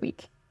 hours per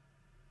week.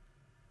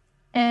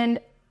 And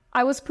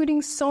I was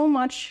putting so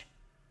much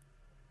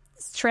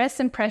stress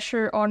and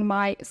pressure on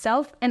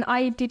myself, and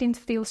I didn't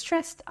feel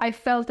stressed. I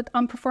felt that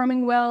I'm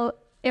performing well,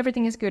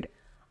 everything is good.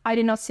 I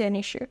did not see an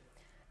issue.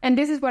 And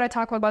this is what I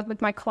talk about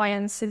with my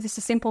clients. This is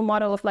a simple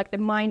model of like the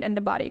mind and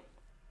the body.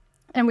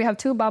 And we have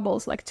 2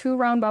 bubbles, like 2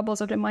 round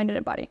bubbles of the mind and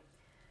the body.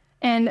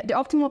 And the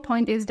optimal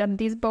point is that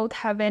these both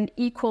have an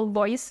equal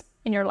voice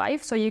in your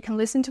life. So you can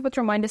listen to what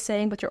your mind is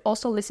saying, but you're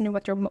also listening to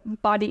what your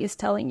body is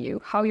telling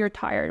you, how you're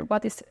tired,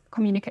 what is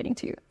communicating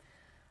to you.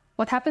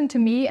 What happened to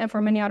me and for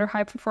many other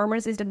high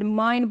performers is that the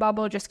mind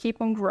bubble just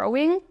keeps on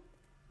growing,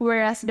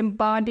 whereas the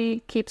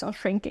body keeps on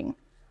shrinking,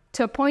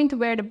 to a point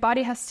where the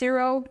body has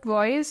 0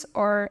 voice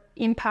or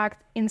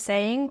impact in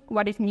saying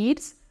what it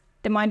needs.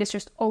 The mind is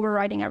just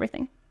overriding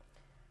everything.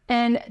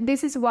 And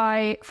this is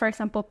why, for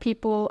example,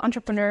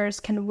 entrepreneurs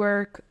can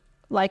work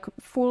like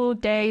full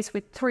days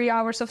with 3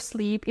 hours of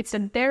sleep. It's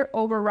that they're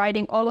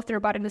overriding all of their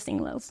bodily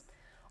signals.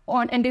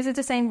 And this is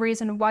the same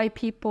reason why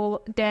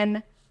people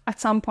then at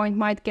some point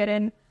might get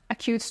an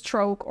acute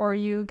stroke, or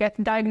you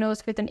get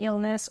diagnosed with an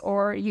illness,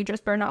 or you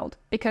just burn out,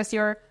 because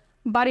your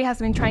body has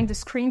been trying to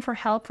scream for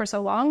help for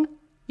so long.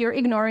 You're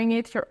ignoring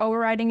it, you're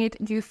overriding it,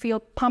 you feel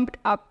pumped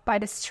up by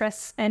the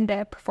stress and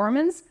the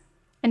performance,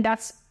 and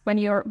that's when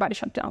your body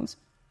shuts down.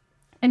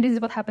 And this is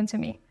what happened to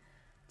me.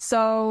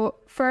 So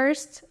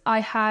first, I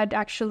had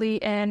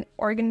actually an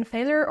organ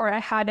failure, or I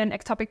had an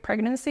ectopic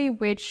pregnancy,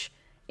 which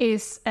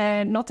is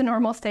not a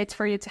normal state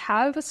for you to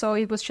have. So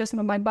it was just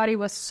my body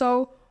was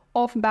so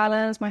off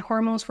balance, my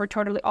hormones were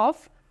totally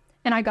off.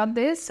 And I got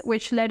this,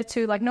 which led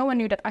to, like, no one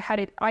knew that I had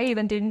it. I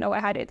even didn't know I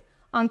had it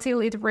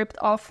until it ripped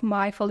off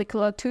my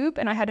follicular tube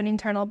and I had an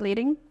internal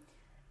bleeding.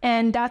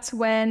 And that's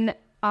when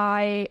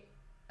I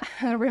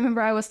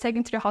remember I was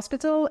taken to the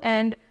hospital,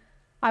 and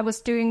I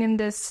was doing in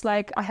this,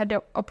 like, I had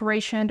the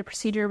operation, the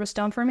procedure was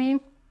done for me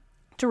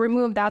to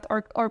remove that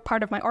or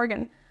part of my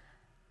organ.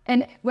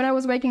 And when I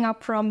was waking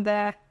up from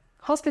the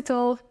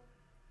hospital,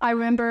 I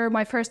remember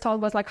my first thought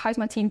was like, how's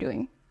my team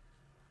doing?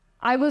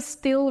 I was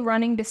still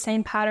running the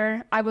same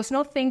pattern. I was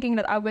not thinking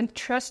that I went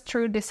just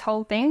through this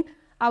whole thing.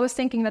 I was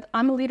thinking that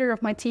I'm a leader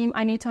of my team.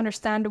 I need to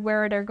understand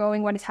where they're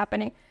going, what is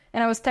happening.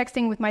 And I was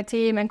texting with my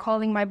team and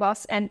calling my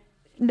boss. And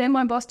then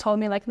my boss told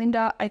me, like,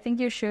 Linda, I think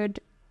you should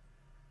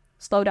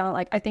slow down.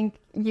 Like, I think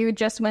you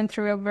just went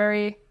through a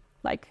very,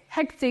 like,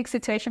 hectic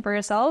situation for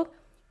yourself.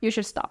 You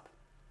should stop.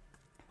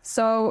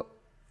 So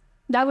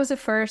that was the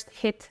first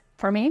hit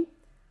for me.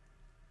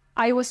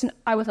 I was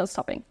not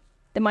stopping.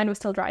 The mind was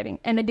still driving.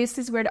 And this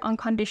is where the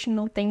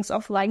unconditional things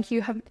of, like,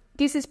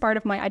 this is part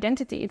of my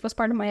identity. It was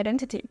part of my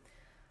identity.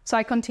 So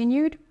I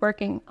continued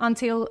working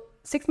until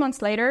 6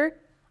 months later.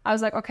 I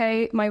was like,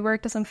 okay, my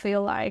work doesn't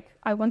feel like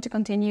I want to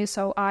continue.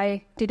 So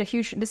I did a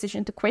huge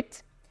decision to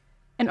quit.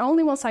 And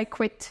only once I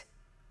quit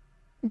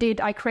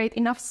did I create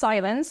enough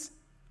silence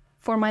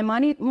for my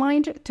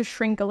mind to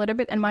shrink a little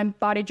bit and my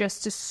body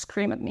just to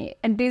scream at me.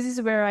 And this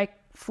is where I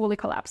fully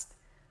collapsed.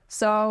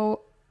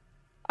 So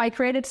I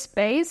created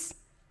space,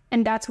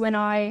 and that's when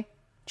I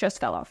just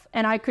fell off.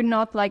 And I could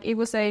not, like, it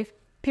was a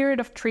period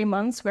of 3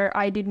 months where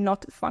I did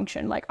not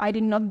function. Like, I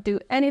did not do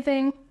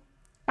anything.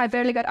 I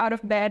barely got out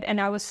of bed, and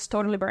I was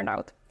totally burned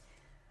out.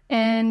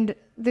 And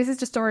this is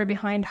the story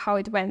behind how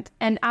it went.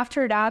 And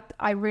after that,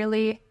 I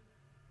really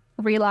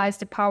realized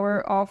the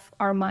power of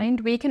our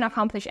mind. We can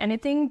accomplish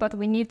anything, but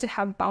we need to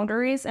have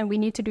boundaries, and we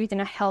need to do it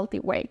in a healthy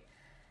way.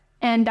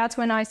 And that's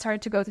when I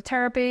started to go to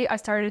therapy. I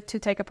started to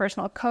take a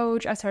personal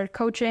coach. I started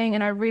coaching,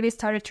 and I really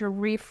started to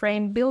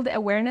reframe, build the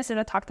awareness that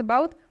I talked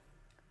about.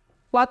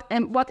 What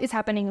is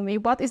happening in me?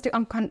 What is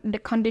the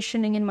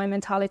conditioning in my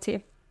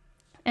mentality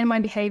and my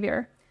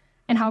behavior?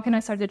 And how can I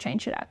start to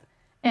change that?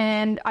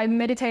 And I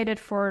meditated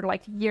for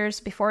like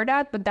years before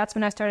that, but that's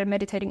when I started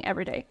meditating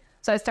every day.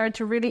 So I started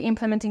to really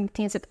implementing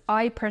things that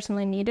I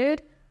personally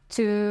needed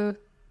to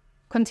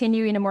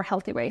continue in a more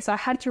healthy way. So I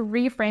had to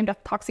reframe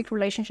that toxic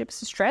relationships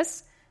to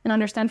stress and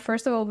understand,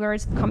 first of all, where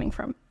it's coming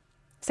from.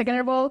 Second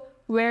of all,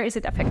 where is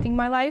it affecting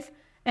my life?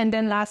 And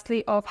then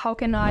lastly, of how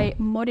can I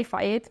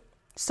modify it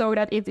so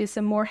that it is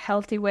a more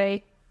healthy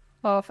way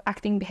of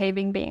acting,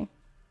 behaving, being.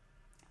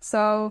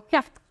 So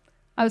yeah,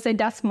 I would say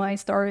that's my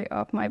story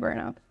of my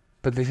burnout.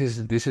 But this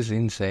is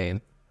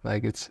insane.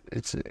 Like,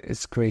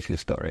 it's crazy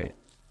story.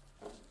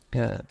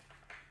 Yeah.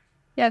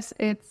 Yes,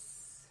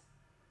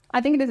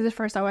 I think this is the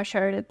first time I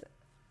shared it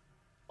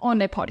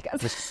on a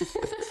podcast.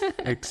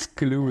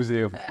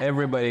 Exclusive.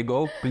 Everybody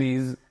go,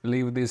 please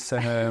leave this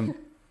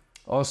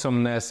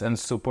awesomeness and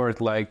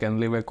support, like, and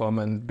leave a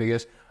comment,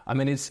 because I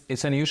mean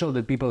it's unusual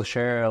that people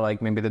share,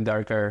 like, maybe the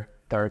darker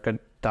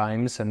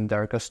times and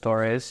darker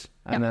stories.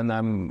 And then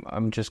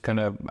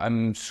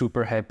I'm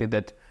super happy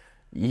that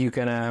you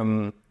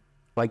can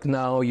like,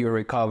 now you're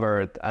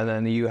recovered, and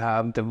then you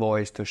have the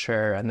voice to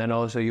share, and then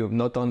also you're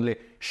not only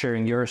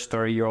sharing your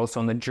story, you're also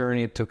on a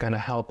journey to kind of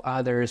help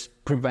others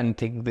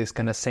preventing this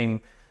kind of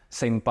same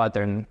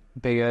pattern.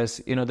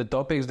 Because, you know, the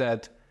topics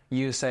that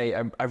you say,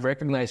 I've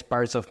recognized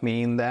parts of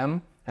me in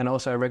them, and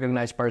also I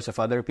recognize parts of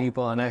other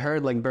people, and I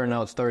heard, like,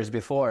 burnout stories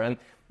before, and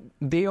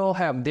they're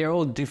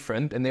all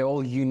different, and they're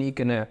all unique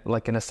in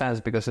a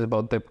sense, because it's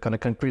about the kind of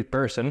concrete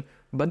person,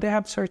 but they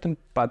have certain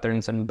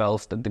patterns and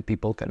bells that the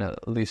people kind of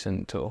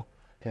listen to.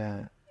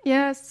 Yeah.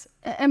 Yes,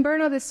 and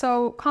burnout is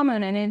so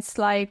common, and it's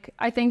like,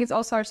 I think it's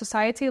also our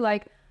society,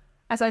 like,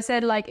 as I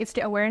said, like, it's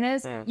the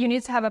awareness. You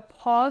need to have a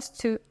pause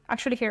to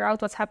actually hear out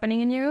what's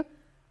happening in you.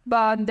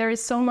 But there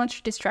is so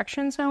much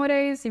distractions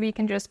nowadays. We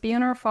can just be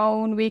on our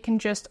phone. We can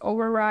just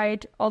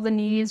override all the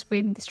needs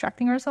with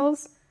distracting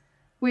ourselves,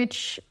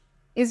 which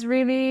is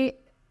really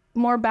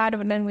more bad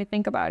than we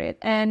think about it.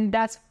 And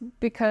that's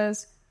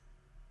because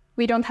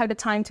we don't have the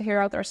time to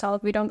hear out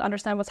ourselves. We don't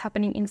understand what's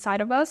happening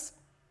inside of us.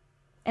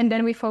 And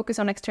then we focus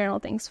on external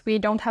things. We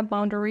don't have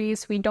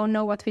boundaries. We don't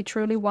know what we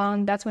truly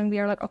want. That's when we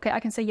are like, okay, I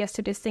can say yes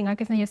to this thing. I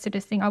can say yes to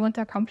this thing. I want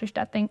to accomplish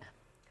that thing.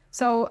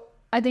 So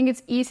I think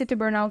it's easy to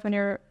burn out when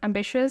you're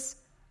ambitious.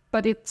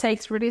 but it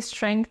takes really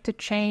strength to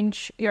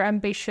change your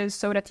ambitions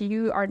so that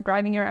you are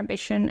driving your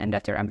ambition and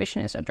that your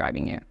ambition is not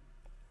driving you.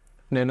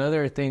 And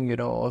another thing,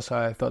 also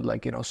I thought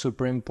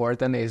super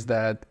important is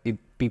that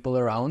people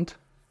around,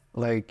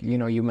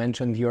 you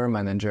mentioned your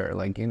manager,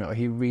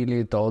 he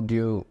really told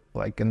you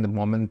in the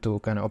moment to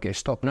kind of, okay,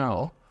 stop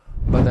now.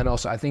 But then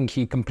also I think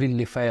he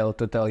completely failed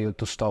to tell you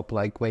to stop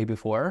way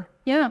before.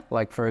 Yeah.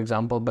 For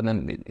example, but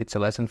then it's a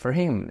lesson for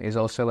him. It's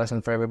also a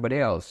lesson for everybody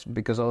else,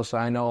 because also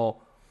I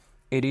know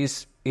it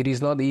is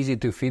not easy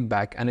to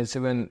feedback, and it's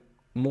even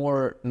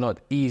more not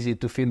easy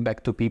to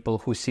feedback to people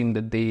who seem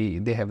that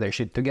they have their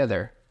shit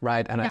together,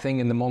 right? And I think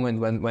in the moment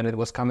when it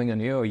was coming on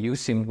you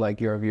seemed like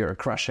you're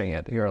crushing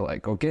it. You're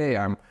like, okay,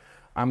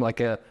 I'm like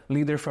a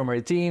leader from our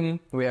team.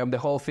 We have the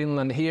whole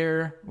Finland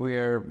here.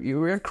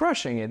 We're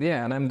crushing it,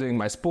 yeah. And I'm doing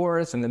my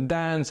sports and the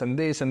dance and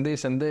this and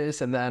this and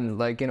this, and then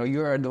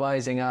you're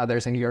advising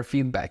others and you're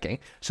feedbacking.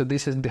 So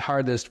this is the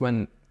hardest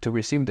when to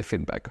receive the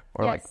feedback,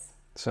 or yes.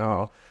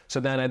 So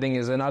then I think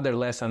is another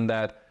lesson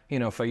that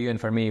for you and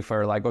for me,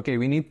 for okay,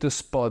 we need to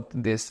spot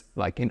this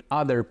in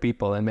other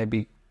people and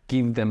maybe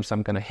give them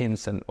some kind of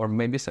hints, and or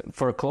maybe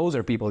for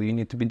closer people you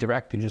need to be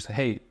direct. You just say,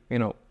 hey,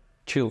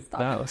 chill,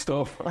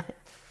 stop.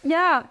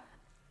 Yeah.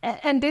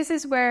 And this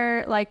is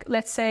where,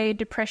 let's say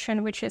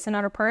depression, which is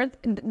another part,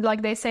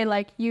 they say,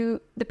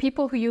 the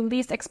people who you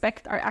least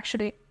expect are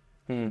actually,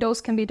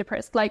 those can be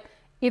depressed.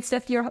 It's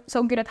that you're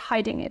so good at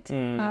hiding it.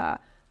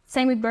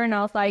 Same with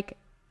burnout.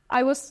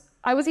 I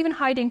was even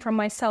hiding from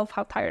myself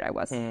how tired I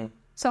was.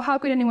 So how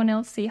could anyone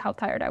else see how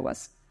tired I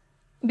was?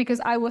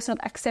 Because I was not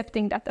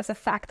accepting that as a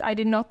fact. I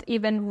did not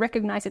even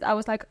recognize it. I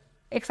was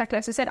exactly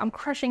as you said, I'm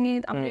crushing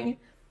it, I'm doing it.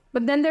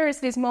 But then there is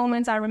these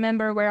moments I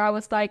remember where I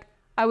was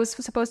I was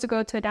supposed to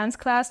go to a dance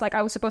class.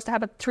 I was supposed to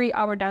have a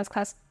 3-hour dance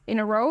class in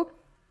a row.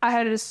 I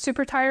had a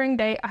super tiring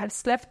day. I had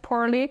slept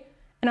poorly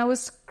and I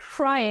was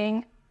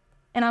crying.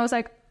 And I was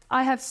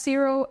I have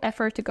zero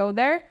effort to go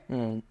there.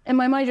 And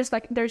my mind just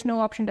there's no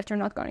option that you're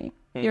not going.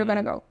 You're going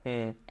to go.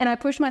 And I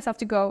pushed myself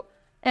to go.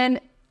 And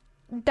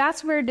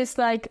that's where this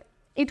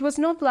it was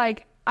not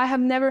I have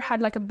never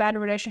had a bad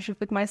relationship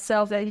with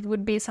myself that it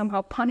would be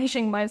somehow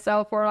punishing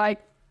myself or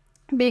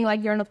being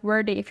you're not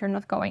worthy if you're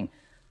not going.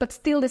 But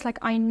still this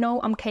I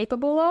know I'm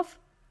capable of.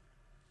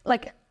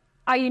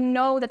 I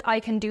know that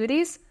I can do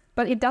this,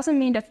 but it doesn't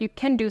mean that you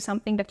can do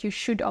something that you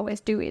should always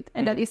do it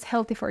and that it's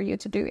healthy for you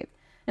to do it.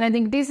 And I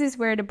think this is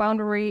where the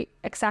boundary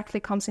exactly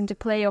comes into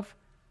play of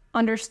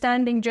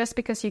understanding just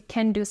because you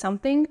can do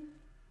something,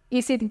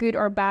 is it good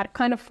or bad?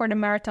 Kind of for the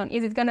marathon.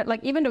 Is it gonna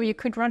even though you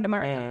could run the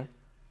marathon,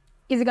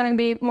 is it gonna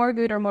be more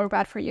good or more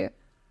bad for you?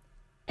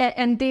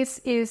 And this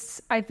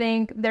is, I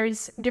think,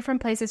 there's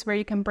different places where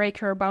you can break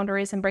your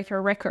boundaries and break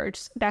your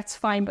records. That's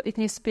fine, but it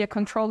needs to be a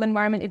controlled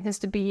environment. It needs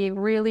to be a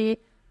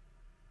really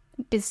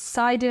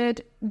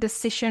decided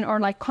decision or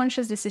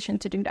conscious decision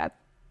to do that.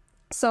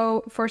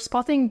 So for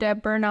spotting the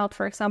burnout,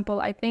 for example,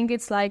 I think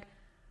it's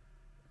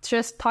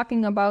just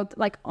talking about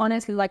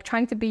honestly,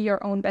 trying to be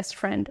your own best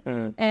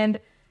friend. And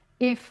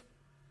if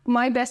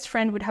my best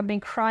friend would have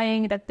been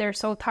crying that they're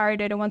so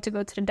tired they don't want to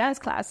go to the dance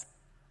class,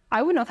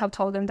 I would not have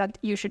told them that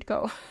you should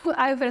go.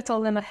 I would have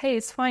told them that, hey,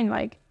 it's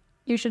fine,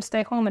 you should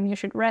stay home and you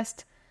should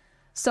rest.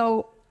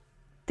 So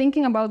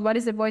thinking about what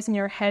is the voice in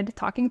your head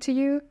talking to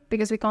you,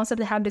 because we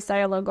constantly have this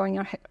dialogue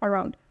going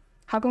around.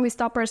 How can we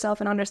stop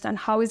ourselves and understand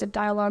how is the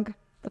dialogue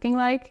looking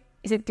like?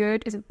 Is it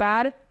good? Is it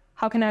bad?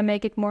 How can I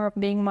make it more of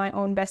being my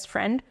own best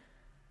friend?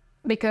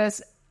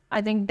 Because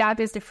I think that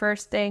is the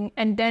first thing.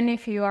 And then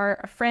if you are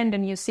a friend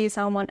and you see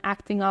someone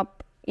acting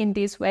up in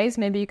these ways,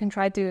 maybe you can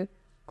try to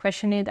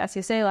question it, as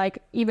you say,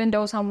 even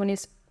though someone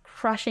is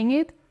crushing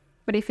it,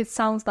 but if it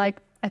sounds I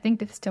think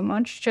this is too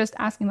much, just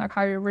asking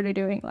how you're really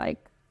doing.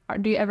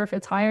 Do you ever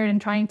feel tired,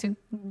 and trying to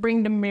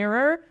bring the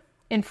mirror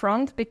in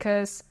front?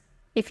 Because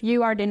if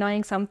you are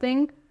denying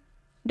something,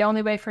 the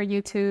only way for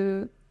you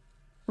to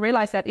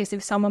realize that is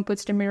if someone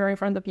puts the mirror in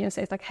front of you and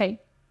says hey,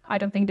 I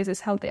don't think this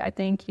is healthy. I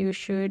think you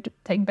should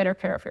take better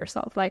care of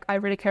yourself. I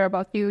really care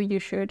about you. You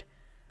should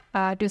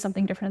do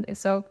something differently.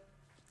 So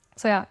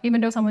yeah, even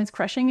though someone's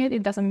crushing it,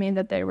 it doesn't mean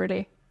that they're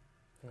really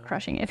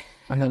crushing it.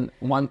 And then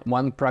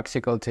one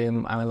practical tip,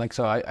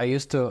 I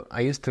used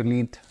to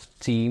lead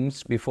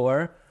teams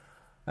before,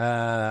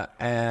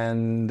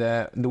 and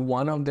the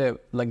one of the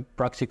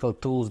practical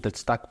tools that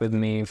stuck with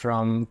me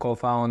from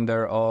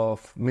co-founder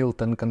of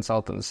Milton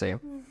Consultancy,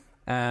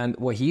 and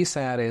what he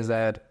said is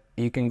that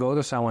you can go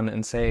to someone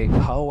and say,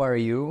 "How are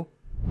you,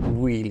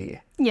 really?"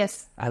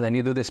 Yes. And then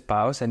you do this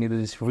pause and you do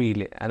this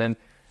really, and then.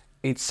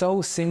 It's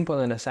so simple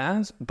in a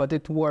sense, but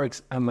it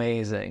works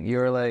amazing.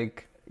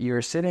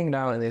 You're sitting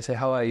down and they say,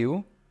 "How are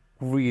you?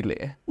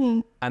 Really?"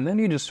 And then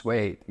you just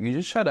wait. You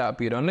just shut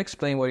up. You don't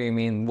explain what you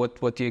mean,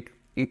 what you're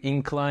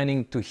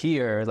inclining to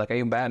hear. Are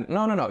you bad?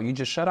 No. You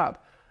just shut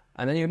up.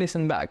 And then you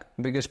listen back.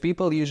 Because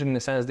people usually, in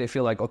a sense, they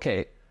feel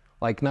okay,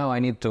 now I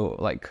need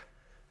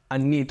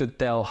to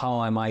tell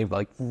how am I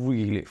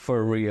really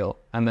for real.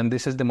 And then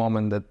this is the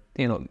moment that,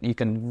 you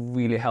can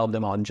really help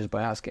them out just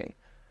by asking.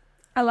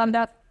 I love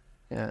that.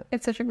 Yeah.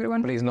 It's such a good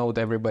one. Please note,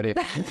 everybody.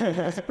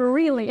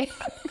 Really.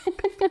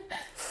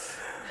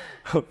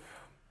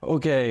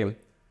 Okay.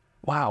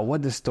 Wow,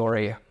 what a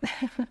story.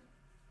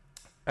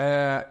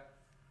 I'd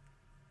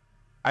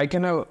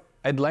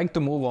like to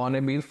move on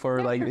a bit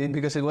for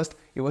because it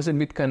was a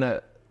bit kind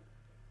of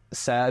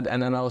sad,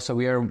 and then also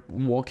we are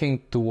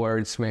walking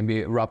towards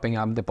maybe wrapping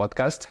up the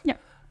podcast. Yeah.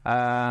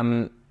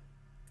 And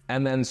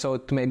then so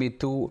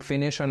to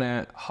finish on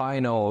a high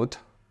note,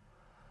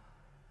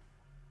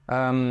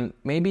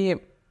 maybe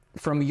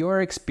from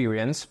your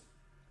experience,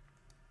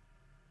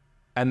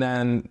 and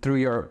then through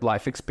your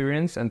life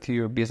experience and through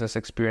your business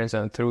experience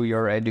and through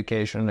your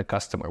education and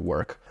customer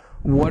work,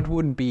 what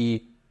would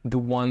be the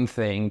one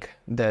thing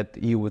that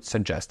you would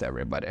suggest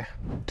everybody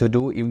to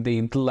do if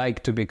they'd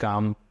like to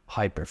become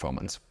high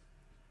performance?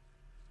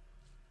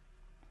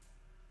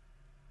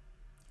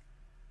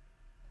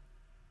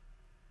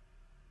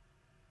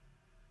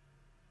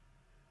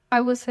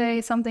 I would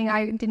say something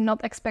I did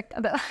not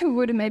expect that I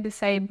would maybe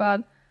say,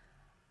 but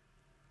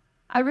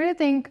I really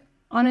think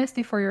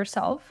honesty for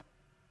yourself.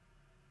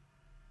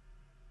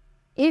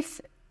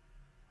 If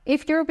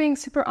you're being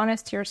super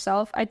honest to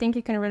yourself, I think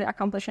you can really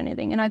accomplish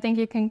anything. And I think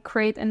you can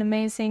create an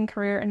amazing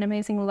career, an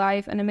amazing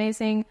life, an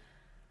amazing,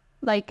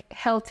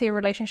 healthy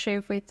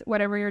relationship with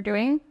whatever you're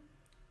doing.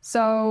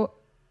 So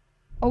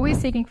always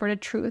seeking for the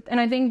truth. And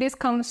I think this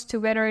comes to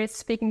whether it's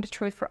speaking the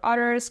truth for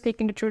others,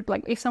 speaking the truth,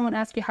 if someone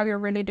asks you how you're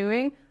really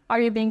doing,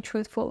 are you being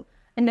truthful?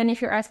 And then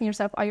if you're asking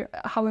yourself,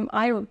 how am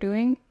I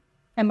doing?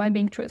 Am I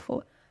being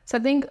truthful? So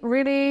I think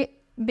really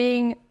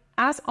being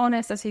as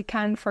honest as you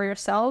can for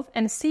yourself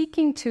and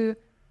seeking to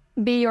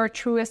be your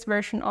truest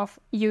version of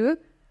you.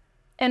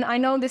 And I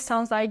know this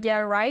sounds like, yeah,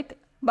 right,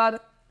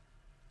 but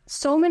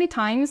so many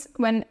times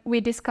when we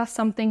discuss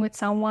something with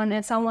someone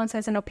and someone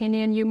says an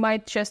opinion, you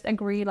might just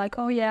agree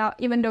oh yeah,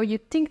 even though you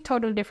think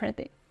totally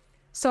differently.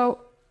 So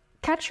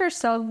catch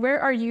yourself,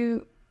 where are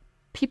you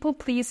people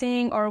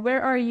pleasing, or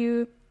where are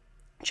you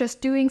just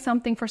doing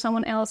something for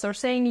someone else or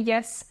saying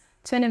yes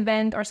to an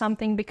event or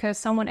something because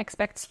someone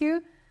expects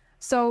you.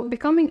 So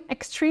becoming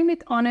extremely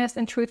honest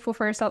and truthful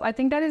for yourself, I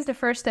think that is the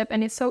first step,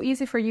 and it's so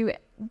easy for you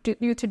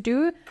to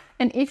do.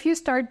 And if you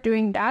start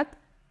doing that,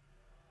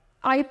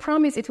 I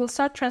promise it will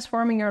start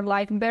transforming your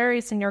life, whether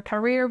it's in your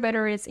career,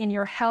 whether it's in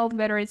your health,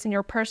 whether it's in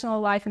your personal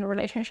life and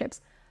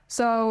relationships.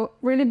 So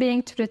really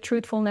being to the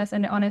truthfulness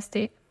and the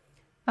honesty,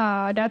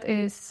 that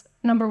is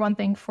number one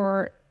thing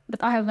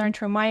that I have learned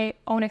through my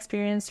own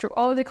experience, through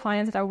all the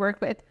clients that I work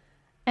with.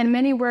 And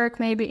many work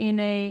maybe in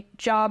a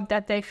job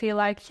that they feel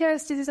like,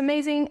 yes, this is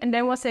amazing. And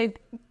then once they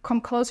come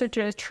closer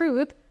to the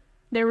truth,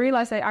 they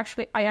realize I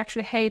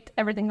actually hate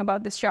everything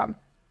about this job.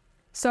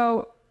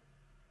 So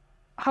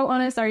how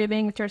honest are you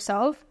being with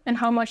yourself? And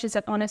how much is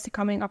that honesty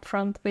coming up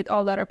front with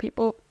all the other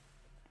people?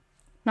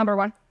 Number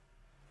one.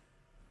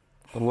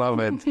 Love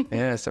it.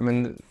 Yes, I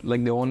mean,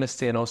 the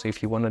honesty, and also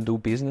if you want to do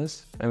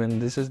business, I mean,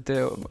 this is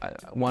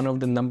one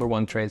of the number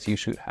one traits you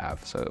should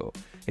have. So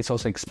it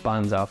also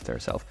expands after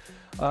yourself.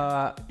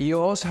 You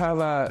also have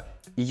a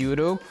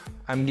YouTube.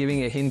 I'm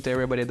giving a hint to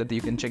everybody that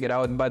you can check it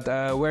out, but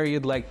where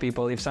you'd like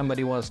people, if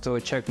somebody wants to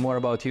check more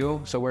about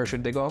you, so where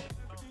should they go?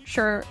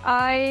 Sure.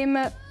 I'm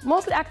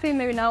mostly active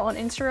maybe now on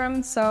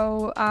Instagram,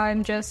 so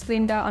I'm just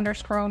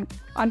Linda_Grönfors,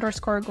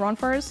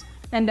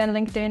 and then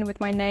LinkedIn with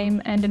my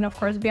name, and then of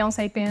course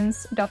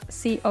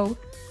BeyondSapience.co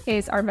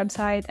is our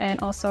website, and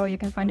also you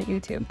can find it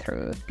YouTube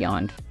through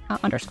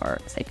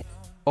Beyond_Sapience.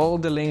 All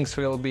the links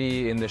will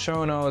be in the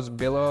show notes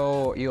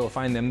below. You'll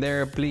find them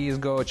there. Please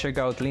go check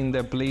out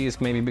Linda. Please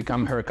maybe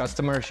become her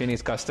customer. She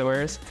needs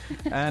customers.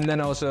 And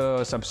then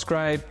also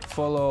subscribe,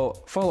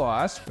 follow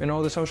us in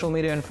all the social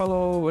media, and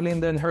follow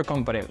Linda and her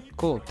company.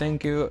 Cool.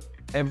 Thank you,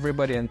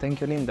 everybody, and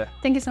thank you, Linda.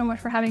 Thank you so much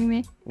for having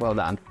me. Well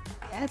done.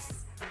 Yes.